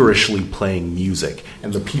feverishly playing music,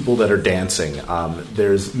 and the people that are dancing,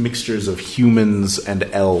 there's mixtures of humans and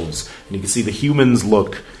elves, and you can see the humans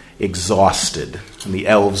look exhausted, and the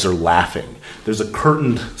elves are laughing. There's a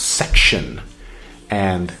curtained section,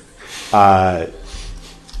 and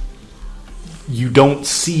you don't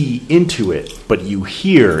see into it, but you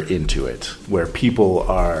hear into it, where people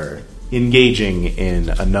are engaging in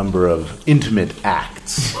a number of intimate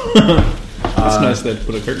acts. It's nice that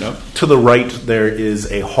put a curtain up. To the right, there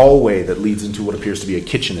is a hallway that leads into what appears to be a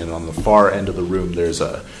kitchen, and on the far end of the room, there's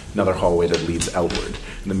another hallway that leads outward.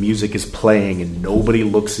 And the music is playing, and nobody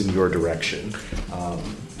looks in your direction.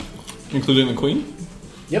 Including the queen?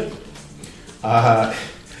 Yep.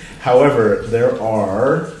 However, there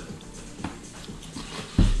are...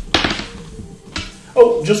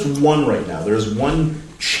 Oh, just one right now. There's one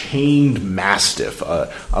chained mastiff,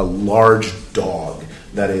 a large dog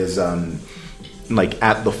that is... like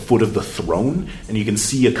at the foot of the throne, and you can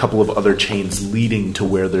see a couple of other chains leading to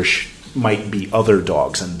where there might be other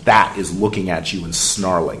dogs, and that is looking at you and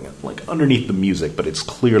snarling, like underneath the music, but it's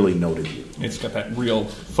clearly noted you. It's got that real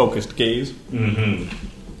focused gaze.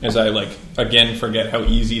 Mm-hmm. As I, again forget how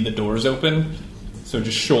easy the doors open, so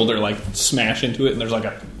just shoulder, smash into it, and there's,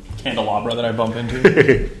 a candelabra that I bump into.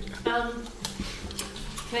 Can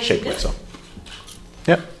I Shake read it? myself.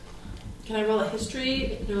 Yep. Can I roll a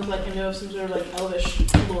history? I know of some sort of elvish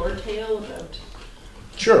lore tale about.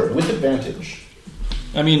 Sure, with advantage.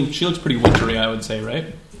 I mean, she looks pretty wintry, I would say, right?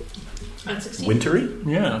 On 16. Wintry?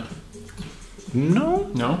 Yeah. No.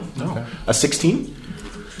 No? Okay. A 16?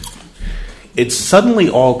 It suddenly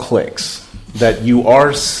all clicks that you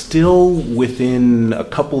are still within a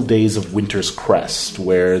couple days of Winter's Crest,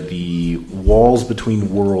 where the walls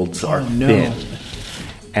between worlds are thin,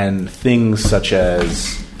 and things such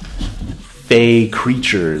as fey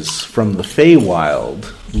creatures from the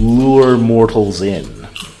Feywild lure mortals in.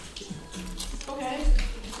 Okay.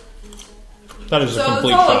 That is a So that's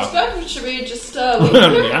complete all I shock. expect. Should we just leave?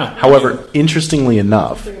 Yeah. However, interestingly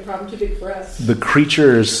enough, Like a problem too big for us. the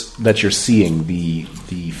creatures that you're seeing, the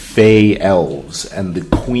Fey elves and the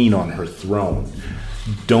queen on her throne,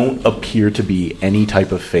 don't appear to be any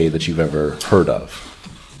type of Fey that you've ever heard of.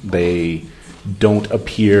 They don't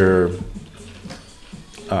appear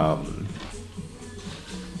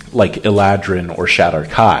like Eladrin or Shadar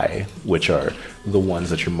Kai, which are the ones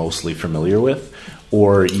that you're mostly familiar with,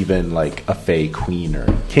 or even like a Fey queen or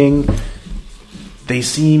king. They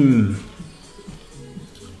seem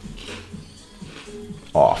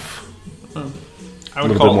off. I A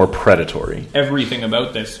would little call bit more predatory. everything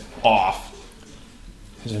about this off.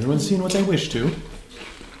 Has everyone seen what they wish to?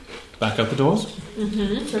 Back out the doors?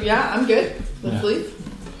 So yeah, I'm good. Let's leave.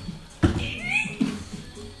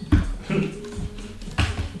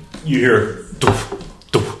 You hear dunk,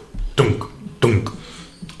 dunk, dunk, dunk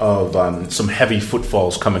of some heavy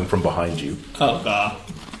footfalls coming from behind you. Oh, God.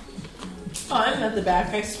 Oh, I'm at the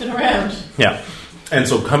back. I spin around. Yeah. And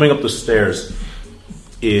so coming up the stairs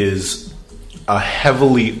is a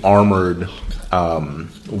heavily armored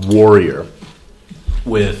warrior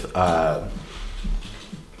with... let's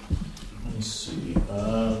see.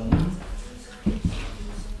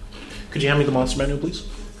 Could you hand me the monster manual, please?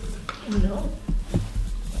 No.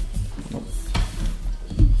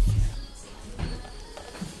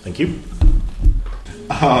 Thank you.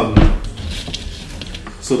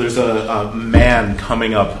 So there's a man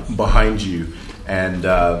coming up behind you, and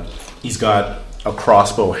he's got a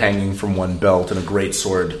crossbow hanging from one belt and a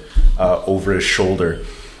greatsword over his shoulder.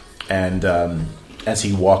 And as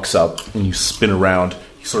he walks up and you spin around,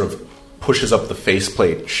 he sort of pushes up the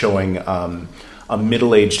faceplate, showing a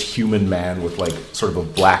middle-aged human man with like sort of a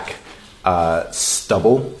black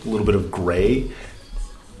stubble, a little bit of gray.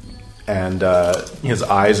 And his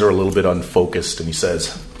eyes are a little bit unfocused, and he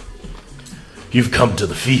says, "You've come to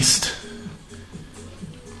the feast.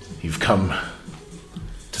 You've come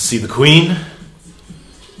to see the queen.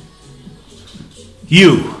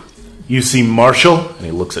 You seem martial." And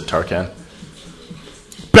he looks at Tarkan.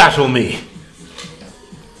 "Battle me."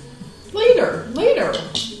 Later. We gotta,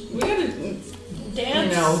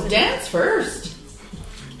 Dance. dance first.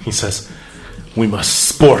 He says, "We must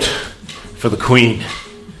sport for the queen.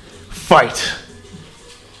 Fight."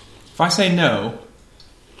 If I say no,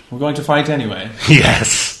 we're going to fight anyway.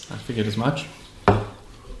 Yes. I figured as much.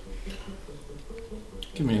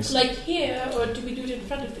 Give me a Like here, or do we do it in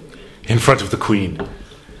front of the queen? In front of the queen.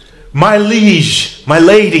 "My liege, my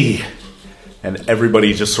lady." And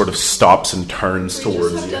everybody just sort of stops and turns We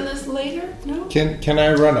towards just have you. done this later? No? Can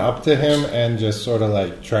I run up to him and just sort of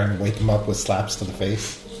like try and wake him up with slaps to the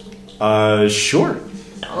face? Sure.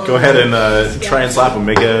 Go ahead and try and slap him.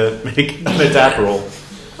 Make an attack roll.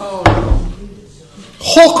 Oh no.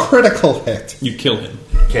 Whole critical hit. You kill him.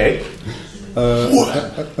 Okay.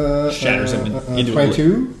 Shatters him into a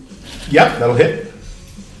 22? Yep, that'll hit.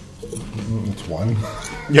 It's 1.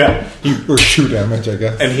 Yeah. Or 2 damage, I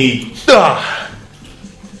guess. And he...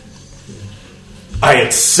 I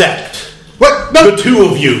accept. What? No! The two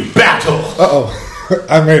of you battle. Uh-oh.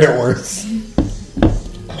 I made it worse.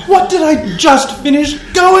 What did I just finish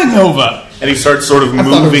going over? And he starts sort of thought it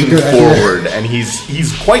was a moving good idea. forward, and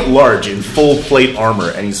he's quite large in full plate armor,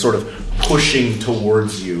 and he's sort of pushing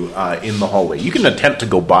towards you in the hallway. You can attempt to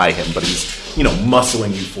go by him, but he's,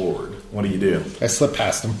 muscling you forward. What do? I slipped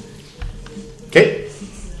past him. Okay.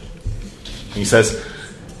 He says,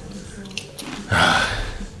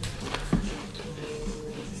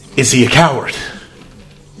 "Is he a coward?"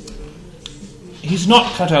 He's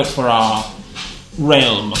not cut out for our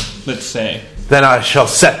realm, let's say. Then I shall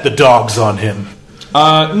set the dogs on him.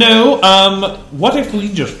 No, what if we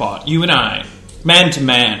just fought, you and I, man to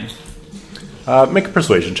man? Make a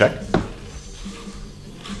persuasion check.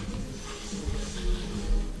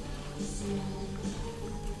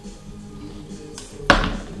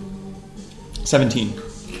 $17.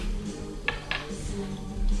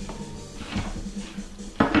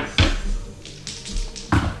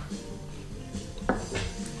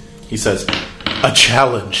 He says, "A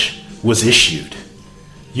challenge was issued.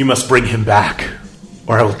 You must bring him back,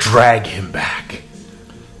 or I will drag him back."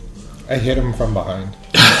 I hit him from behind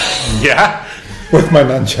Yeah? with my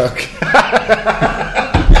nunchuck.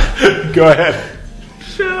 Go ahead.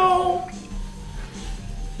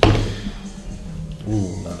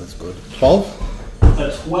 Ooh, not as good. 12?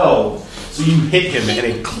 A 12. So you hit him, and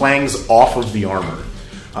it clangs off of the armor.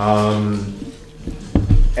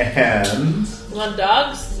 And... You want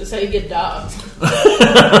dogs? This is how you get dogs.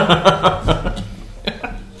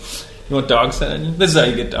 You want dog sand? This is how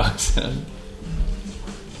you get dog sand.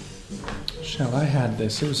 Shall I had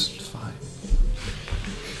this? It was fine.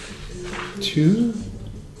 2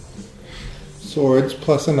 swords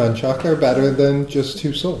plus a nunchuck are better than just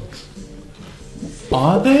 2 swords.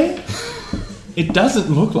 Are they? It doesn't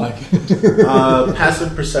look like it.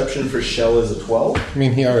 passive perception for Shell is a 12. I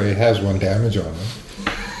mean, he already has 1 damage on him.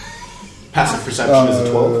 Passive perception is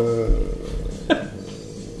a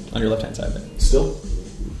 12. On your left-hand side there. Still.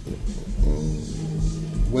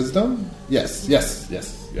 Wisdom? Yes.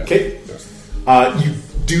 Okay. Yes. You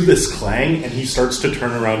do this clang, and he starts to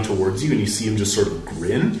turn around towards you, and you see him just sort of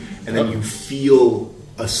grin, and then you feel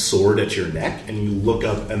a sword at your neck, and you look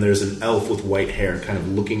up, and there's an elf with white hair kind of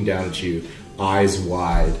looking down at you, eyes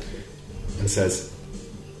wide, and says,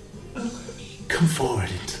 "Come forward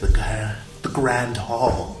into the grand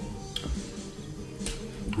hall.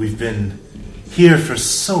 We've been here for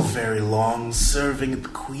so very long, serving at the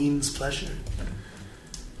Queen's pleasure.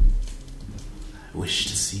 I wish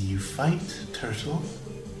to see you fight, Turtle."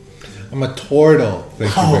 I'm a turtle.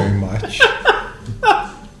 Thank you very much.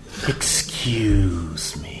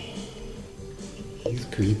 Excuse me. He's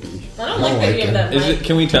creepy. I don't like that you have that Is it?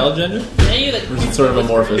 Can we tell gender? Yeah, you like Or is it sort of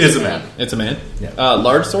amorphous? It is a man. It's a man? Yeah.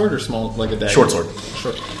 Large sword or small, like a dagger? Short sword.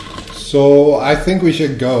 Short. So I think we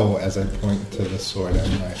should go as I point to the sword at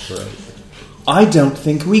my throat. I don't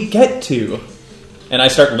think we get to. And I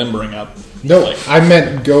start limbering up. No, I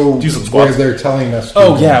meant go Do some where squats. they're telling us to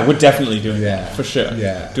Oh, go. yeah, we're definitely doing Yeah. that. For sure.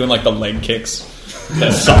 Yeah. Doing like the leg kicks.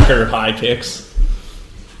 The soccer high kicks.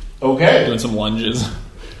 Okay. Doing some lunges.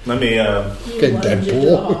 Let me, Okay,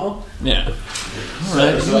 Deadpool. Yeah.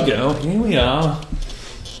 Alright, here we go. Here we are.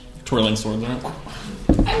 Twirling swords out.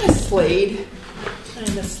 I'm a Slade.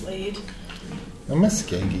 I'm a Slade. I'm a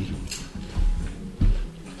Skaggy.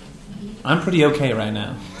 I'm pretty okay right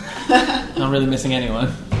now. Not really missing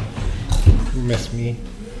anyone. You miss me.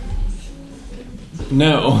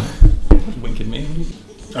 No. Wink at me.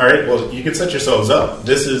 all right, well, you can set yourselves up.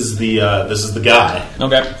 This is the guy.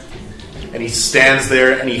 Okay. And he stands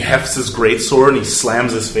there, and he hefts his greatsword, and he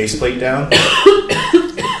slams his faceplate down.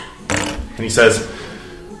 And he says,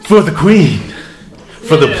 "For the Queen,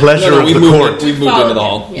 for the pleasure of the court." We've moved into the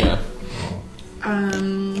hall. Yeah.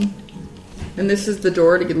 And this is the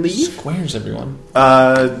door to leave? Squares, everyone.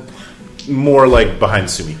 More like behind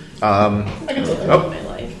Sumi. I can live Oh. my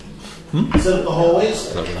life. Set up the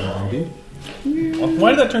hallways. Why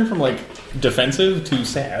did that turn from like defensive to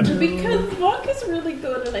sad? Because vodka's really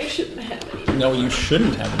good and I shouldn't have any. No, you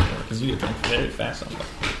shouldn't have it because you get drunk very fast on that.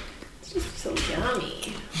 It's just so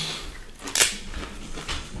yummy.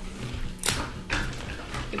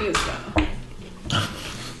 It is though.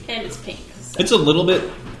 And it's pink. So. It's a little bit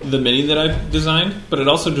the mini that I designed, but it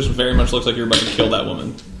also just very much looks like you're about to kill that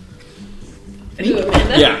woman. You,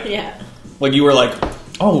 Amanda? Yeah. Yeah. Like you were like,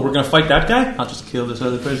 "Oh, we're gonna fight that guy? I'll just kill this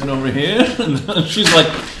other person over here." And then she's like,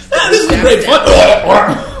 "This is great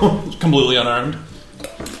fun." Completely unarmed.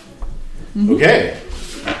 Okay.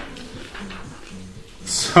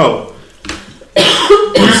 So,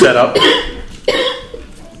 you set up,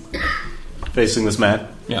 facing this man.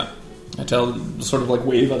 Yeah. I tell sort of like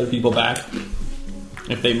wave other people back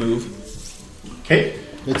if they move. Okay.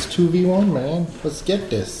 It's 2v1, man. Let's get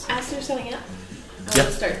this. As they're setting up, I Yeah. want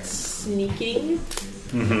to start sneaking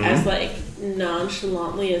as like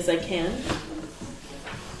nonchalantly as I can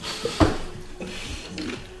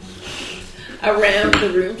around the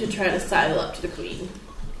room to try to sidle up to the queen.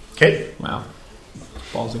 Okay. Wow.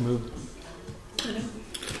 Ballsy move. I know.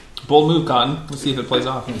 Bold move, Cotton. Let's see if it plays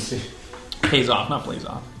off. Let's see. Pays off, not plays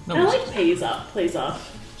off. No, I like plays off.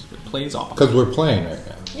 it plays off. Because we're playing right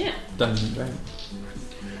now. Yeah. Dungeons and Dragons.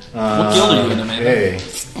 What guild are you in, Amanda? Hey.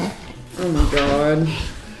 Oh my god.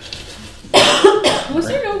 Was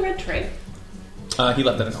there no red tray? He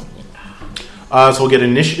left that at home. So we'll get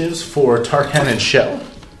initiatives for Tarkan and Shell.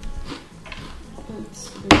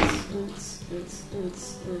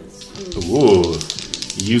 Ooh.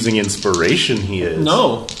 Using inspiration he is.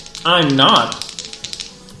 No, I'm not.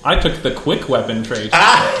 I took the quick weapon trait,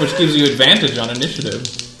 which gives you advantage on initiative.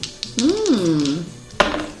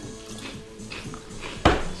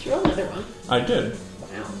 Let's roll another one. I did.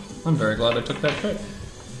 Wow. I'm very glad I took that trait.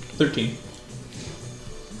 13.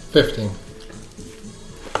 15.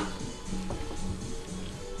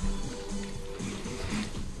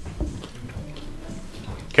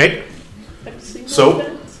 Okay. Have you seen So-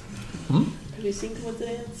 Coincidence? Have you seen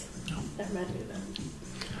Coincidence? No. That reminded me of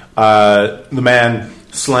that. The man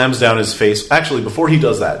slams down his face. Actually, before he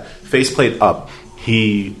does that, faceplate up,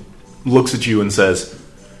 he looks at you and says,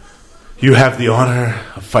 "You have the honor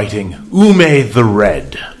of fighting Ume the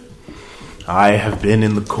Red. I have been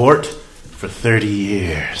in the court for 30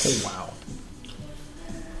 years. Wow.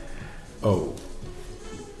 Oh.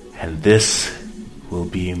 And this will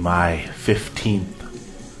be my 15th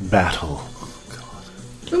battle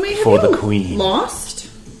Umi, have for you the queen. lost?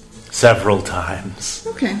 Several times.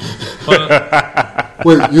 Okay.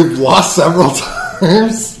 Wait, you've lost several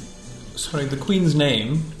times? Sorry, the queen's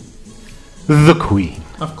name. The queen."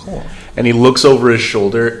 Of course. And he looks over his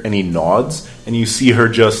shoulder and he nods, and you see her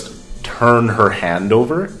just turn her hand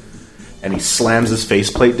over, and he slams his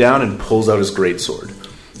faceplate down and pulls out his greatsword.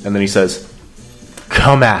 And then he says,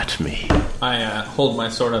 "Come at me." I hold my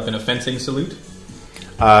sword up in a fencing salute.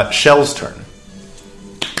 Shell's turn.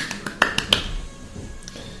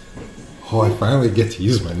 Oh, I finally get to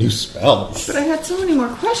use my new spells. But I had so many more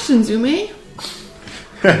questions, Umi.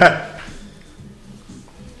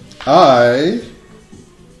 I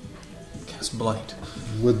Cast Blight.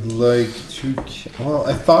 would like to... Well,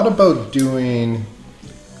 I thought about doing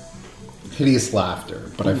Hideous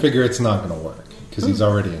Laughter, but I figure it's not going to work, because he's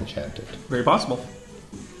already enchanted. Very possible.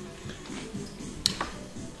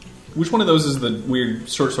 Which one of those is the weird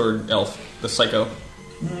short sword elf? The psycho?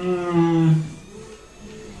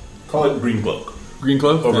 Call it Green Cloak. Green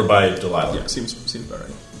cloak? Over Yeah. by Delilah. Yeah, seems about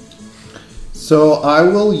right. So I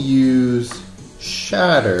will use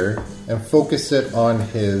Shatter and focus it on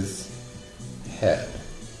his head.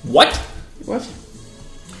 What? What?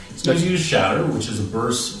 He's going to use Shatter, which is a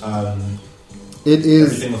burst on It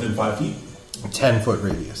is everything within 5 feet. 10-foot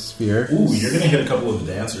radius sphere. Ooh, you're going to hit a couple of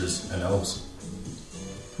the dancers and elves.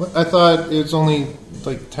 What? I thought it was only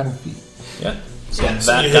like 10 feet. Yeah. So Yeah,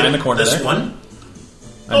 so that you guy hit in the corner this there. one.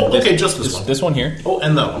 And Oh, okay, just this one. This one here. Oh,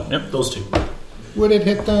 and that one. Yep. Those two. Would it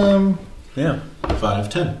hit them? Yeah. 5,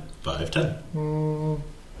 10. 5, 10.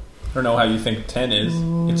 I don't know how you think 10 is.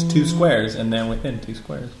 It's 2 squares, and then within 2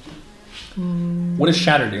 squares. What does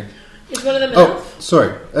shatter do? Is one of them an Oh, elf?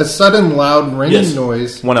 sorry. A sudden loud ringing Yes.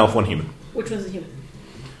 noise. One elf, one human. Which one's the human?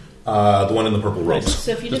 The one in the purple robes.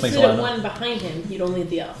 So if you Just just makes did a lot a of- one behind him, you'd only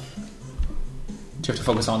the elf. Do you have to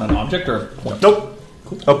focus on an object or a point? Nope.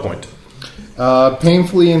 A point.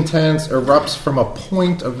 Painfully intense erupts from a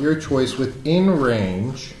point of your choice within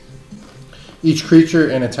range. Each creature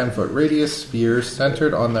in a 10-foot radius sphere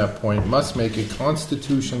centered on that point must make a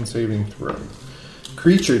Constitution saving throw.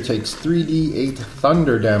 Creature takes 3d8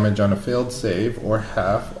 thunder damage on a failed save, or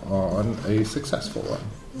half on a successful one.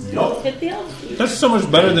 Nope. Hit the elf. That's so much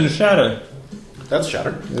better than shatter. That's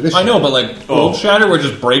Shatter. It is I know, but like old shatter where it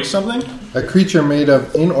just breaks something? a creature made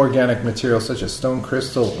of inorganic material such as stone,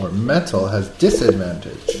 crystal, or metal has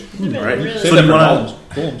disadvantage. Right. Really? So do you want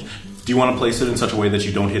to Bones. place it in such a way that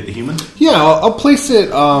you don't hit the human? Yeah, I'll place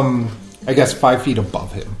it, I guess, 5 feet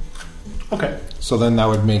above him. Okay. So then that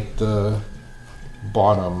would make the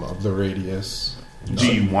bottom of the radius.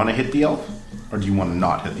 Do you want to hit the elf? Or do you want to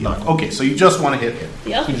not hit the elf? Okay, so you just want to hit him.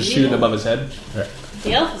 The elf You is just shoot it evil. above his head.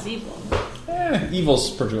 The elf is evil.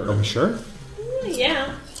 Evil's pejorative. Sure?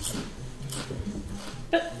 Yeah.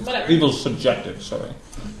 But whatever. Evil's subjective, sorry.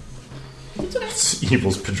 It's okay.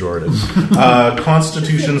 Evil's pejorative.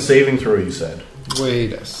 Constitution saving throw, you said.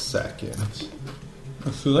 Wait a second.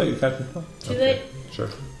 It's too late, you catch it. Too late. Sure.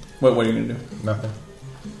 What are you going to do? Nothing.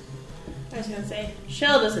 I was gonna say,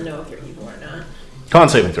 Shell doesn't know if you're evil or not. Con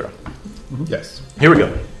saving throw. Yes. Here we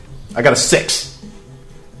go. I got a 6,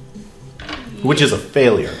 which is a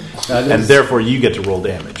failure, and therefore you get to roll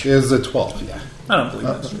damage. Is a 12, yeah. I don't believe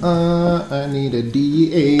that's true. I need a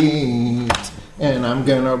D8, and I'm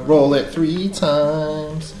gonna roll it 3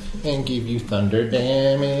 times and give you thunder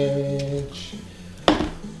damage.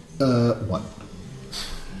 1.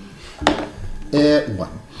 1.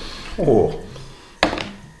 Oh,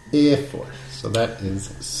 4. So that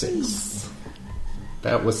is 6.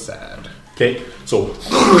 That was sad. okay. So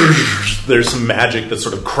there's some magic that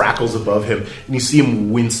sort of crackles above him, and you see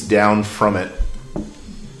him wince down from it.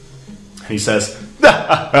 And he says,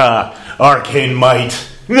 "Arcane might."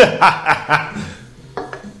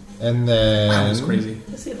 And That was then crazy.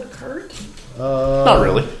 Does he look hurt? Not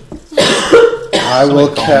really. I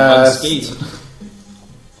will cast Unscathed.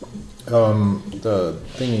 the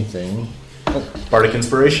thingy thing. Bardic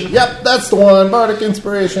Inspiration. Yep, that's the one. Bardic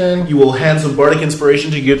Inspiration. You will hand some Bardic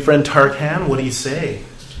Inspiration to your good friend Tarkan. What do you say?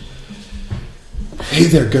 Hey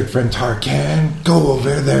there, good friend Tarkan. Go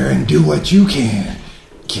over there and do what you can.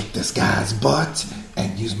 Kick this guy's butt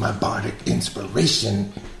and use my Bardic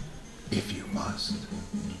Inspiration if you must.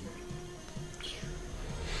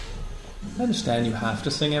 I understand you have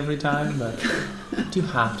to sing every time, but do you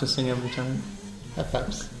have to sing every time?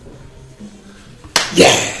 F-ups.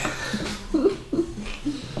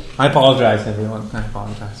 I apologize, everyone. I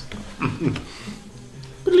apologize.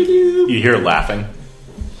 You hear laughing,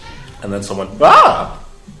 and then someone, "Ah!"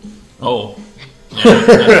 Oh.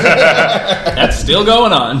 Yeah, that's still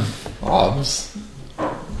going on. Obs.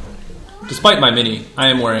 Despite my mini, I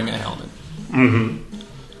am wearing a helmet. And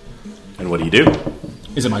what do you do?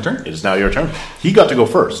 Is it my turn? It is now your turn. He got to go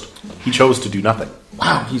first. He chose to do nothing.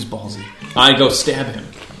 Wow, he's ballsy. I go stab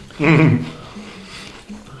him.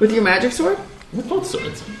 With your magic sword? With both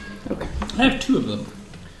swords. Okay. I have 2 of them.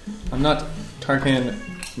 I'm not Tarkan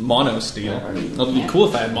mono steel. It would be cool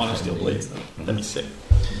if I had mono steel blades, though. That'd be sick.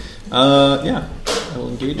 Yeah. I will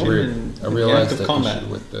engage him in I the realized act of that combat.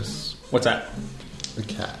 issue with this. What's that? The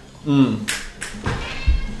cat.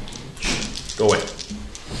 Go away.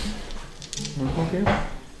 Okay.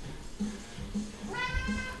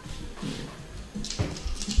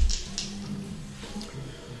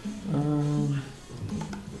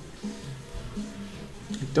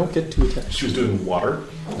 I don't get to attack. She was doing water.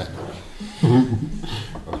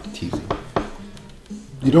 Teasing.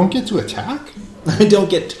 You don't get to attack? I don't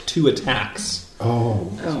get 2 attacks.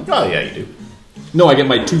 Oh. Oh, yeah, you do. No, I get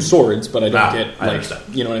my 2 swords, but I don't Ah, get, I like,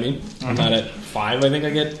 understand. you know what I mean? I'm not at 5, I think I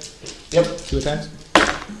get Yep. 2 attacks.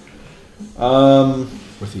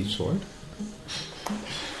 With each sword?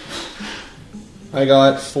 I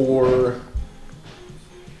got 4...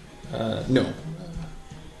 no.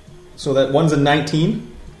 So that one's a 19.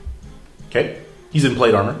 Okay. He's in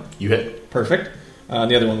plate armor. You hit. Perfect.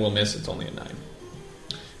 The other one will miss. It's only a 9.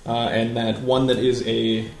 And that one that is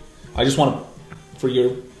a... I just want to... For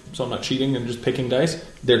you, so I'm not cheating and just picking dice.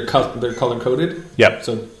 They're color-coded. Yep.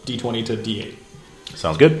 So D20 to D8.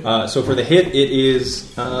 Sounds good. So for the hit, it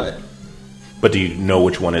is... But do you know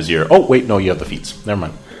which one is your... Oh, wait, no, you have the feats. Never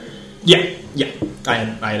mind. yeah. I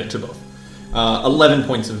had it to both. 11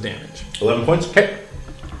 points of damage. 11 points? Okay.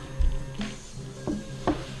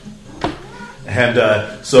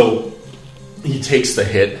 And so he takes the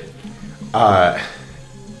hit, and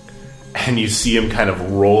you see him kind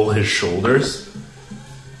of roll his shoulders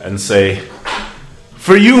and say,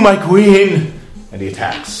 "For you, my queen!" And he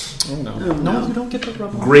attacks. Oh, no. No, you don't get the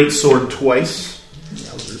rub. Great sword twice.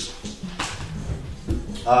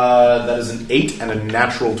 That is an 8 and a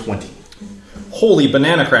natural 20. Holy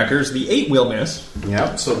banana crackers. The 8 will miss.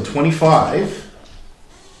 Yep, so 25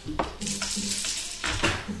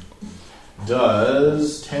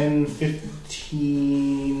 does 10,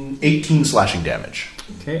 15, 18 slashing damage.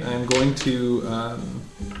 Okay, I'm going to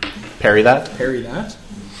Parry that. parry that.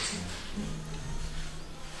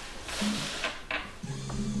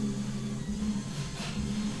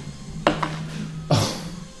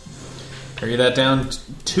 Parry that down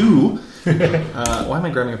 2. Why am I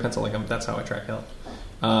grabbing a pencil like that's how I track health?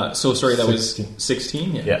 So sorry, that 16. was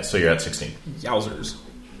 16? Yeah, so you're at 16. Yowzers.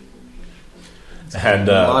 And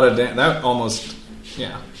A lot of that almost,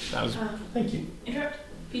 yeah, that was, thank you. Interrupt.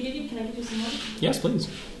 PDD, can I get you some water? yes, please.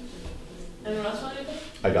 Anyone else want anything?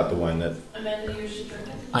 I got the one that... Amanda, yours should drink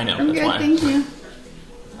it. I know, I'm that's good, why. thank you.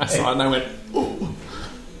 I saw it and I went,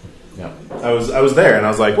 Yeah, I was there, and I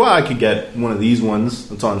was like, well, I could get one of these ones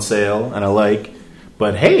that's on sale, and I like,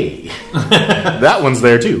 but hey, that one's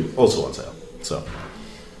there too, also on sale. So I can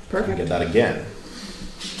Perfect. get that again.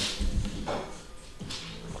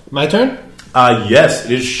 My turn? Yes,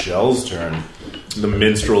 it is Shell's turn. The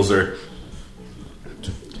minstrels are...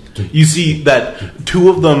 You see that two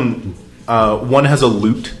of them, one has a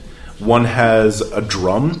lute, one has a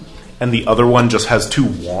drum, and the other one just has two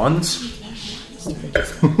wands.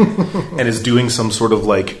 And is doing some sort of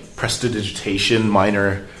like prestidigitation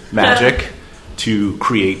minor magic to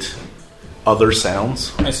create other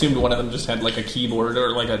sounds. I assumed one of them just had like a keyboard or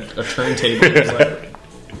like a turntable.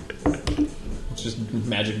 It's just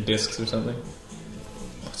magic discs or something.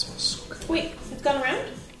 Oh, it smells so good. Wait, it's gone around?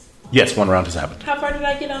 Yes, one round has happened. How far did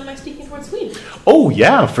I get on my sneaking towards Sweden? Oh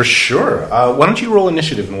yeah, for sure. Why don't you roll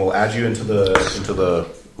initiative and we'll add you into the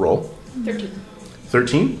roll. 13.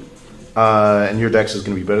 13. And your dex is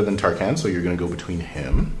going to be better than Tarkan, so you're going to go between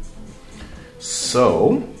him.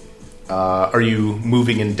 So, are you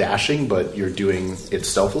moving and dashing, but you're doing it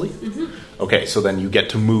stealthily? Mm-hmm. Okay, so then you get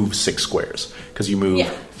to move 6 squares, because you move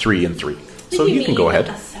 3 and 3. So you can go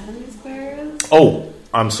ahead. 7 squares? Oh,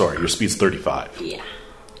 I'm sorry, your speed's 35. Yeah.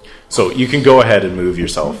 So you can go ahead and move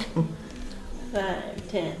yourself. 5,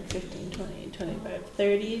 10, 15, 20, 25,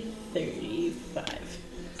 30, 35.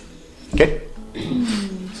 Okay.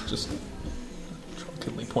 It's just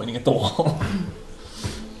drunkenly pointing at the wall.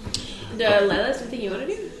 Lila, something you want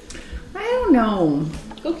to do? I don't know.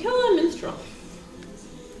 Go kill a minstrel.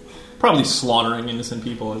 Probably slaughtering innocent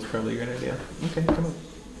people is probably a good idea. Okay, come on.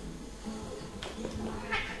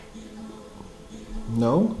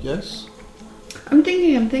 No? Yes? I'm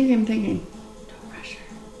thinking. Don't rush her.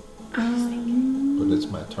 But it's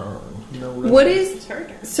my turn. No, What is... It's her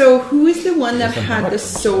turn. So who is the one that Doesn't had matter. the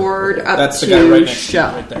sword up That's to the guy right next to you,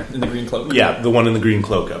 Shell? right there, in the green cloak. Yeah, the one in the green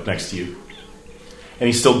cloak up next to you. And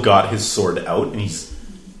he's still got his sword out, and he's,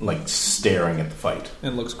 like, staring at the fight.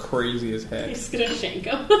 And looks crazy as heck. He's gonna shank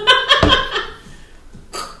him.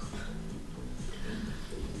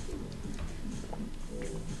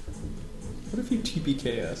 What if you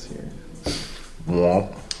TPK us here? Yeah.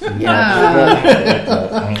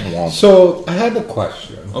 So, I had a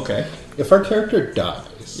question. Okay. If our character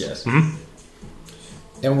dies, Yes.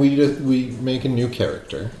 and we make a new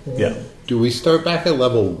character, Yeah. do we start back at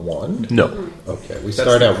level 1? No. Okay, we That's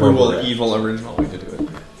start the at where cruel, we're at. evil original way to do it.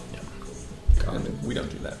 Got it. And we don't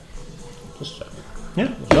do that. Just checking.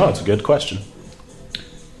 Yeah. No, it's a good question.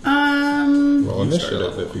 Roll You start initiative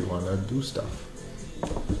level. if you want to do stuff.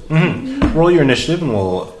 Roll your initiative, and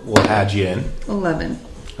we'll add you in. 11.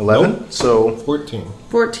 11. So 14.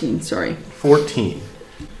 14, sorry. 14.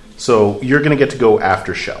 So you're going to get to go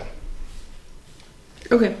after Shell.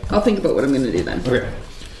 Okay, I'll think about what I'm going to do then. Okay.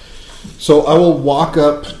 So I will walk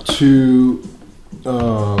up to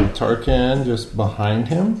Tarkan just behind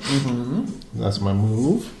him. Mm-hmm. That's my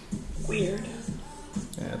move. Weird.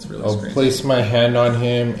 Yeah, it's really I'll strange. place my hand on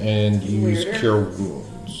him and use Weirder. Cure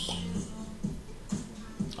Wounds.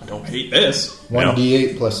 I don't hate this.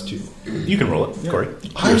 1d8 plus 2. You can roll it, Yeah. Corey.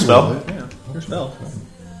 I Your spell. roll it. Yeah, your spell.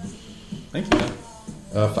 Thank you.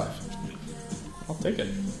 5. I'll take it.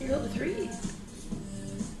 You rolled a 3.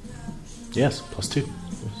 Yes, plus 2.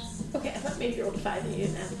 Okay, I thought maybe you rolled a 5 and you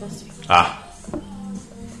didn't add the plus 2. Ah.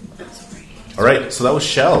 I'm sorry. All right, so that was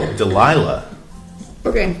Shell. Delilah.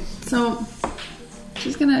 Okay, so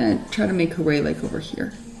she's going to try to make her way like over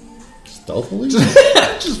here. Stealthily?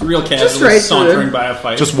 Just real casually right sauntering through. by a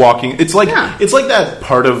fight. Just walking. It's like Yeah. it's like that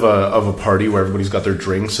part of a party where everybody's got their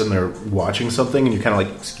drinks and they're watching something, and you're kind of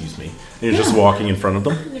like, "Excuse me," and you're just walking in front of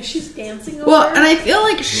them. No, she's dancing over. Well, and I feel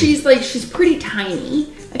like she's pretty tiny.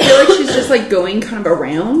 I feel like she's just like going kind of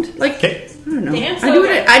around. Like, Okay, I don't know. Dance I do over.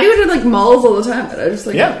 it at like malls all the time, but I just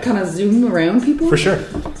like Yeah. kind of zoom around people. for sure.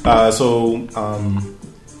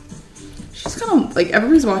 She's kind of like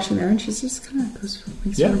everybody's watching there, and she's just kind of goes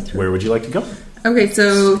makes her Yeah. way through. Where would you like to go? Okay,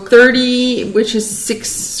 so 30, which is 6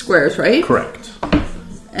 squares, right? Correct.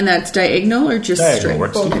 And that's diagonal or just Diagonal straight?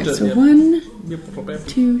 works. Okay, Yep. so Yep. 1, Yep.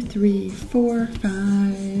 2, 3, 4,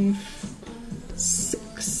 5,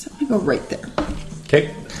 6. I'm gonna go right there. Okay.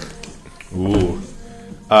 Ooh.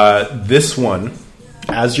 This one,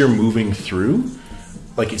 as you're moving through,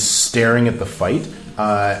 like is staring at the fight,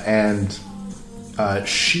 and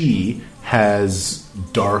she has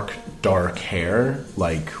dark hair,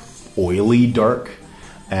 like oily dark,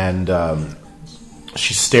 and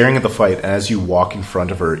she's staring at the fight. And as you walk in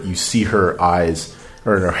front of her, you see her eyes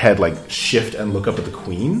or her head like shift and look up at the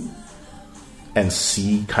queen, and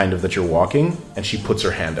see kind of that you're walking, and she puts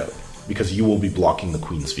her hand out because you will be blocking the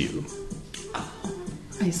queen's view.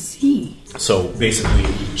 I see. So basically,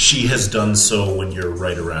 she has done so when you're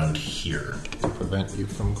right around here. To prevent you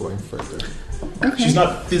from going further. Okay. She's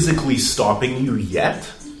not physically stopping you yet,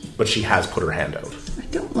 but she has put her hand out. I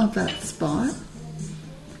don't love that spot.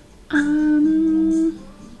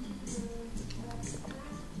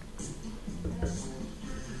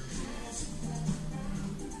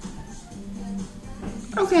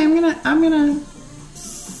 Okay, I'm gonna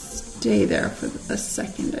stay there for a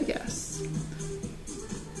second, I guess.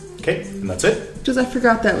 Okay, and that's it. Because I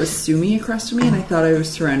forgot that was Sumi across from me, and I thought I was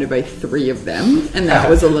surrounded by 3 of them, and that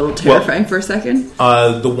was a little terrifying for a second.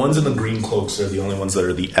 The ones in the green cloaks are the only ones that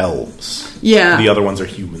are the elves. Yeah. The other ones are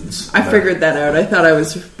humans. I figured that out. I thought I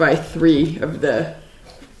was by 3 of the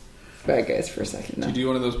bad guys for a second. Do No. you do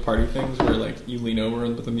one of those party things where like you lean over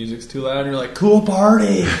but the music's too loud and you're like, cool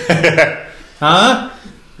party? Huh?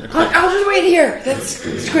 I'll just wait here.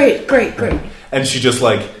 That's great. And she just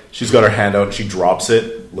like, she's got her hand out and she drops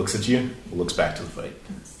it, looks at you, looks back to the fight.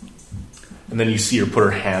 And then you see her put her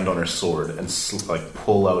hand on her sword and like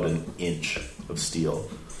pull out an inch of steel.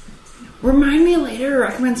 Remind me later to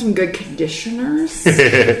recommend some good conditioners.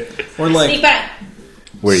 Or like, Sneak by.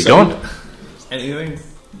 Where are you So- going? anything?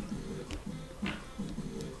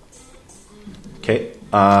 Okay.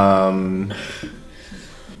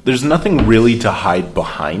 There's nothing really to hide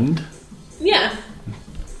behind. Yeah.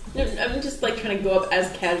 I'm just like trying to go up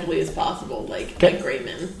as casually as possible, like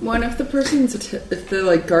Grayman. One, if the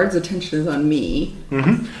like guard's attention is on me,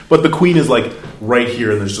 But the queen is like right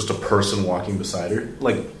here and there's just a person walking beside her.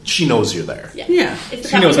 Like, she knows you're there. Yeah. Yeah. Is the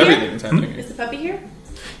She knows puppy here? everything that's happening. Is the puppy here?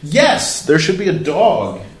 Yes, there should be a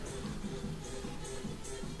dog.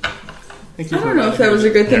 Thank you I for don't know if reminding that was a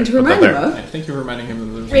good thing Here, to put remind that him there. of. Yeah, thank you for reminding him that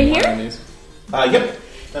there's Right more here? on these. Yep.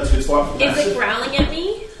 That's a good spot for Is it massive. growling at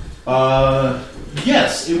me?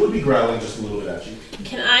 Yes, it would be growling just a little bit at you.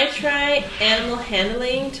 Can I try animal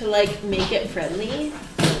handling to like make it friendly?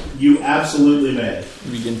 You absolutely may.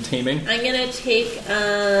 You begin taming. I'm gonna take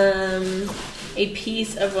a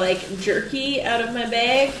piece of like jerky out of my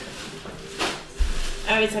bag.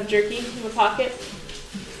 I always have jerky in my pocket.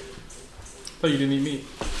 Thought you didn't eat meat.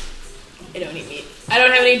 I don't eat meat. I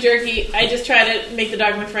don't have any jerky. I just try to make the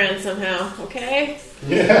dog my friend somehow. Okay.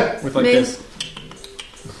 Yeah. With like Maybe- this.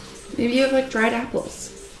 Maybe you have like dried apples.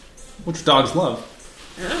 Which dogs love.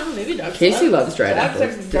 I don't know. Maybe dogs. Casey love loves dried dogs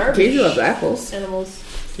apples. Are garbage. Casey loves apples. Animals.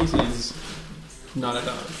 Casey's not a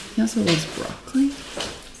dog. He also loves broccoli.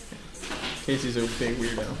 Casey's a big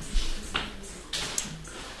weirdo.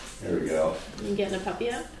 There we go. You getting a puppy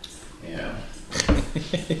out? Yeah.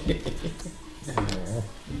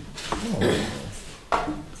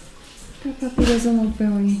 That puppy doesn't look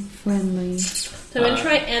very friendly. So I'm gonna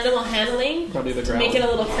try animal handling Probably the to make it growl.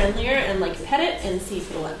 a little friendlier and like pet it and see if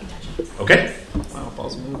it'll let me touch it. Okay. Wow,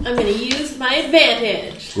 balls move. I'm gonna use my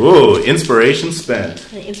advantage. Ooh, inspiration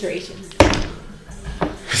spent. My inspiration.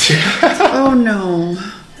 Oh no.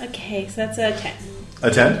 Okay, so that's a 10.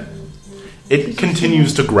 A 10? It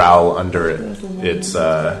continues to growl under it. It's,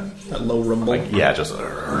 That low rumble. yeah, just.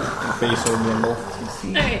 Bass or rumble.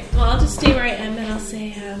 Alright, well, I'll just stay where I am and I'll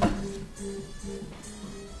say,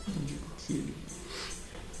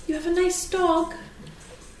 you have a nice dog.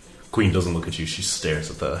 Queen doesn't look at you, she stares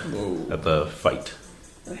at the fight.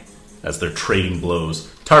 Okay. As they're trading blows.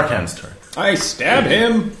 Tarkan's turn. I stab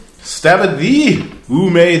him Stab at thee,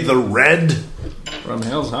 Ume the Red. from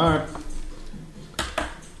hell's heart.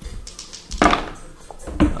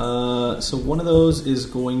 So one of those is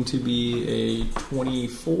going to be a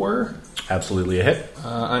 24. Absolutely a hit.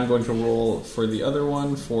 I'm going to roll for the other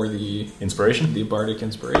one for the Inspiration? bardic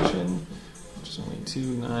inspiration, which is only 2,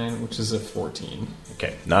 9, which is a 14.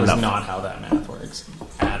 Okay, not That's enough. not how that math works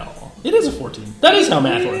at all. It is a 14. That is how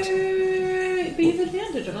math works. But you have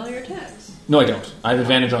advantage on all your attacks. No, I don't. I have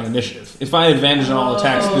advantage on initiative. If I had advantage on all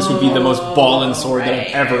attacks, this would be the most ball and sword that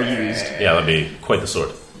I've ever used. Yeah, that'd be quite the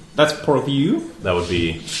sword. That's for you. That would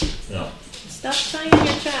be. Stop signing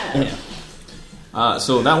your child. Yeah.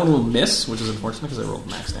 So that one will miss, which is unfortunate because I rolled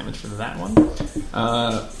max damage for that one.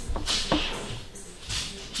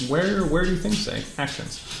 Where do things say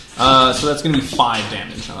actions? So that's going to be 5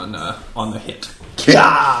 damage on the hit.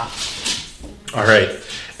 Yeah. All right,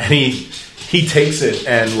 and he takes it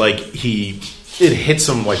and like it hits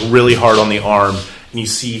him like really hard on the arm, and you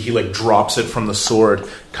see he like drops it from the sword,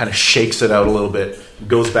 kind of shakes it out a little bit,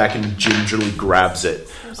 goes back and gingerly grabs it,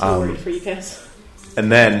 I'm so worried for you guys. and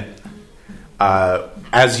then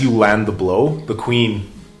as you land the blow, the queen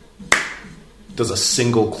does a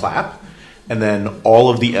single clap, and then all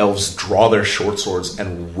of the elves draw their short swords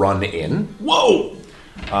and run in. Whoa!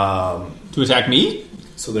 To attack me?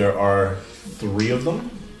 So there are 3 of them.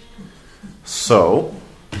 So,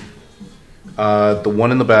 the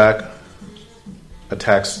one in the back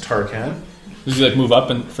attacks Tarkan. Does he like move up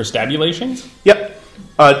and for stabulations? Yep.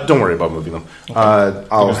 Don't worry about moving them. I'll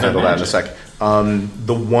Because they're handle that in a magic. sec.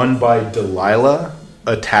 The one by Delilah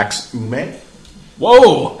attacks Ume,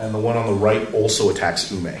 Whoa! and the one on the right also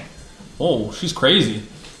attacks Ume. Oh, she's crazy.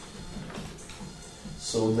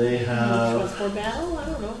 So they have... For battle? I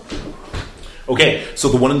don't know. Okay, so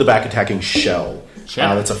the one in the back attacking Shell.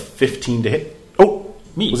 Shell. That's a 15 to hit. Oh,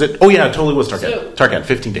 Me. was it? Oh yeah, it totally was Tarkan. So- Tarkan,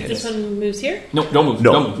 15 to hit. This one moves here? No, don't move.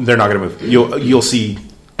 No, Don't move. they're not going to move. You'll see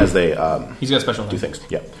as they He's got a special do thing.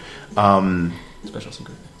 things. Yeah. Special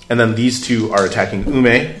secret. And then these two are attacking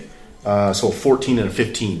Ume. So a 14 and a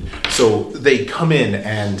 15. So they come in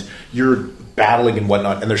and you're battling and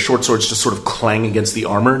whatnot, and their short swords just sort of clang against the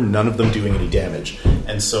armor, none of them doing any damage.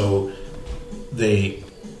 And so they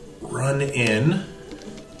run in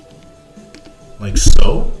like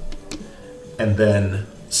so, and then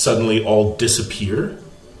suddenly all disappear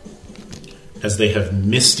as they have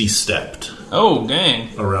misty stepped Oh, dang.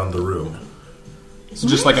 around the room. So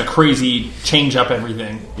just like a crazy change up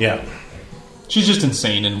everything. Yeah. She's just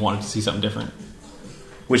insane and wanted to see something different.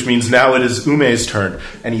 Which means now it is Ume's turn,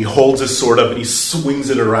 and he holds his sword up and he swings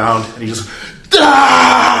it around, and he just...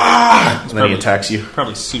 Ah! And then he attacks you.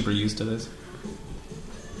 Probably super used to this,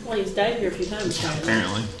 Well, he's died here a few times.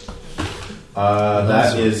 apparently.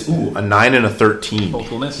 That is a 9 and a 13. Both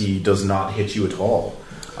will miss. He does not hit you at all.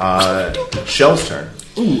 Shell's turn.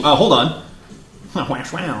 Ooh, hold on.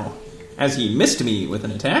 Wow. As he missed me with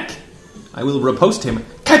an attack, I will riposte him.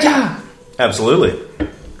 Kaja! Absolutely.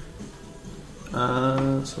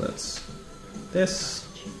 So that's this.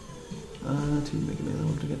 To make a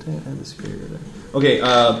melee to get to add the superior die. Okay,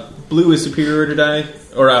 blue is superior to die,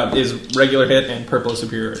 or is regular hit, and purple is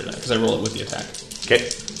superior to die, because I roll it with the attack. Okay.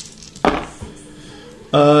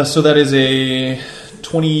 So that is a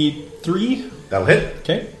 23. That'll hit.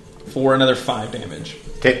 Okay. For another 5 damage.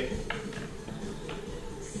 Okay.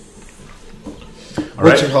 All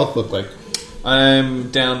What's right. your health look like?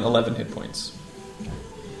 I'm down 11 hit points.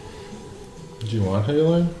 Do you want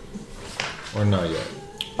healing? Or not yet?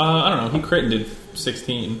 I don't know. He crit and did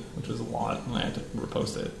 16, which was a lot, and I had to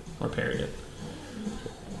repost it or parry it.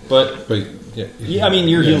 But But yeah, yeah, I mean,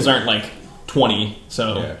 your heals aren't like 20,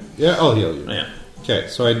 so Yeah, I'll heal you. yeah. Okay,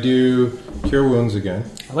 so I do cure wounds again.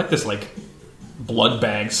 I like this like blood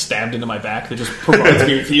bag stabbed into my back that just provides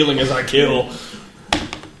me with healing as I kill.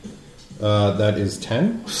 That is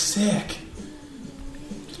 10. Sick.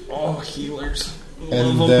 Oh, healers.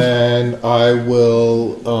 And Love 'em. then I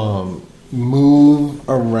will move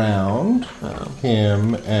around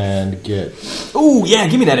him and get Ooh, yeah,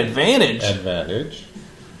 give me that advantage. advantage.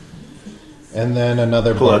 And then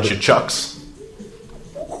another Pull out bardic- your chucks.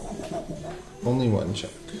 Only one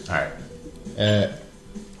check. All right.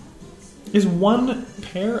 Is one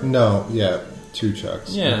pair? No, yeah, 2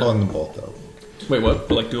 chucks. Yeah. I'm pulling them both out. Wait,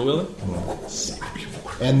 what? Like dual wielding?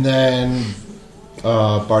 And then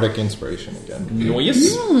bardic inspiration again.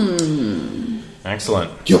 Noise.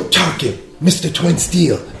 Excellent. Yo, Tarkin, Mr. Twin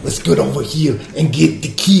Steel, let's get over here and get the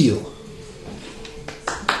kill.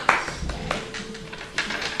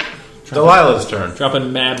 Delilah's turn.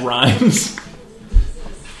 Dropping mad rhymes.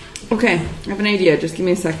 Okay, I have an idea. Just give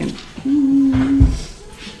me a second.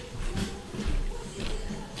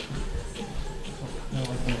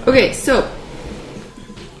 Okay, so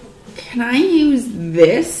can I use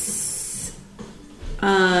this?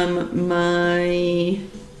 My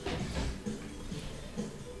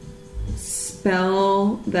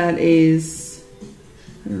spell that is,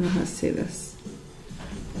 I don't know how to say this.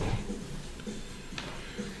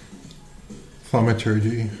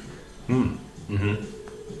 Thaumaturgy. You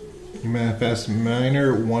manifest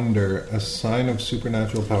minor wonder, a sign of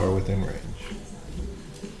supernatural power within range.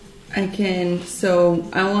 I can, so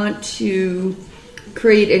I want to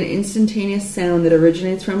create an instantaneous sound that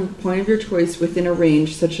originates from a point of your choice within a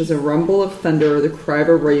range, such as a rumble of thunder, or the cry of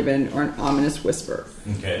a raven, or an ominous whisper.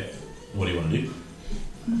 Okay. What do you want to do?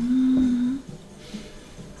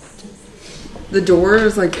 The door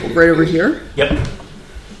is like right over here. Yep.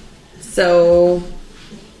 So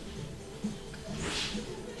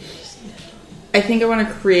I think I want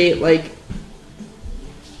to create like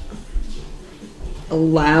a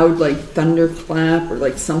loud like thunderclap or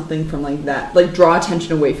like something from like that, like draw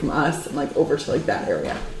attention away from us and like over to like that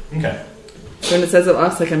area. Okay. So when it says it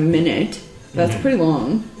lasts like a minute, that's pretty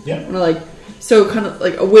long. Yeah. And like so kind of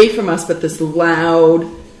like away from us, but this loud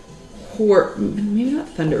maybe not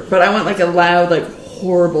thunder, but I want like a loud like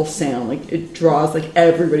horrible sound, like it draws like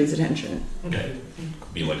everybody's attention. Okay.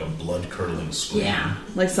 Could be like a blood-curdling scream. Yeah,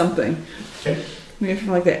 like something. Okay. Maybe from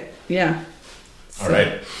like that. Yeah. All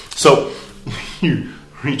right. So you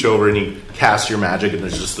reach over and you cast your magic, and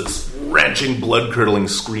there's just this wrenching, blood-curdling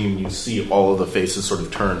scream. You see all of the faces sort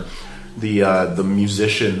of turn. The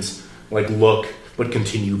musicians like look but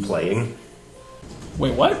continue playing.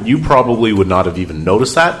 Wait, what? You probably would not have even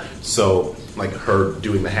noticed that. So like her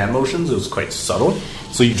doing the hand motions. It was quite subtle.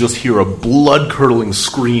 So you just hear a blood-curdling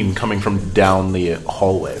scream coming from down the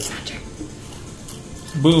hallway.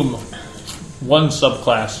 Boom. One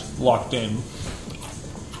subclass locked in.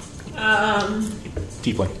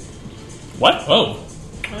 Tiefling. What? Oh.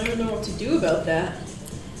 I don't know what to do about that.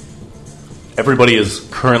 Everybody is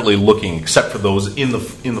currently looking, except for those in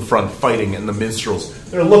the front fighting, and the minstrels.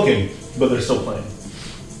 They're looking, but they're still playing.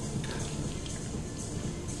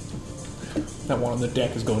 That one on the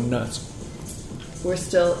deck is going nuts. We're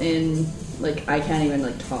still in, like, I can't even,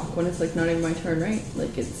 like, talk when it's, like, not even my turn, right?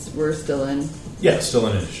 Like, we're still in. Yeah, still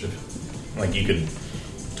in initiative. Like, you could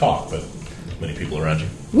talk, but many people around you.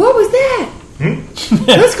 What was that?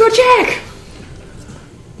 Let's go check!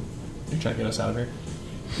 You're trying to get us out of here?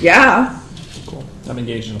 Yeah. Cool. I'm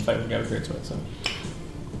engaged in a fight with a guy with great sweat, so.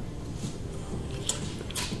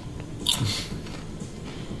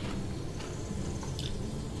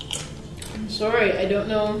 I'm sorry, I don't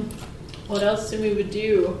know what else Sumi would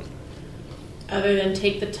do other than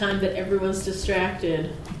take the time that everyone's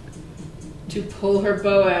distracted to pull her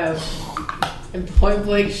bow out and point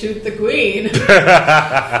blank shoot the queen.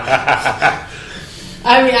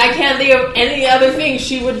 I mean, I can't think of any other thing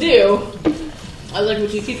she would do. I was like,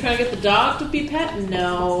 would you keep trying to get the dog to be pet?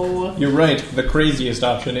 No. You're right. The craziest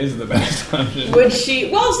option is the best option. Would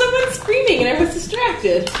she? Well, someone's screaming and everyone's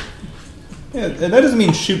distracted. Yeah, that doesn't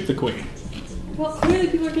mean shoot the queen. Well, clearly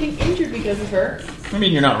people are getting injured because of her. I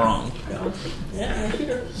mean, you're not wrong. So, yeah, I'll shoot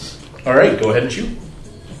her. All right, go ahead and shoot.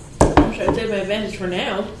 I'm sure I'd take my advantage for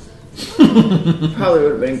now. Probably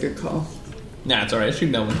would have been a good call. Nah, it's alright.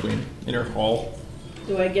 Shoot Nelma Queen in her hall.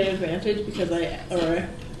 Do I get advantage because or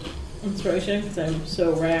inspiration because I'm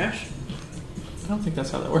so rash? I don't think that's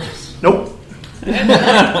how that works. Nope.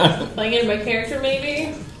 Playing in my character,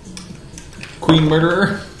 maybe? Queen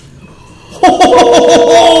murderer.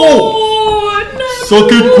 Oh, no. Suck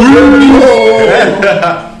it,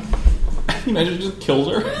 queen! Imagine just kills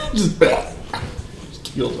her. just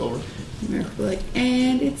keels over. And they're like,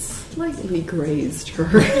 and it's slightly grazed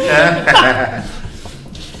her.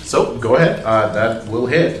 So, go ahead. That will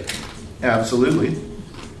hit. Absolutely.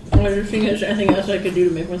 I wonder if there's anything else I could do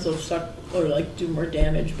to make myself suck or like do more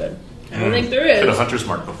damage, but I don't think there Put a is. Hunter's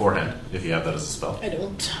Mark beforehand, if you have that as a spell. I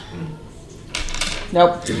don't.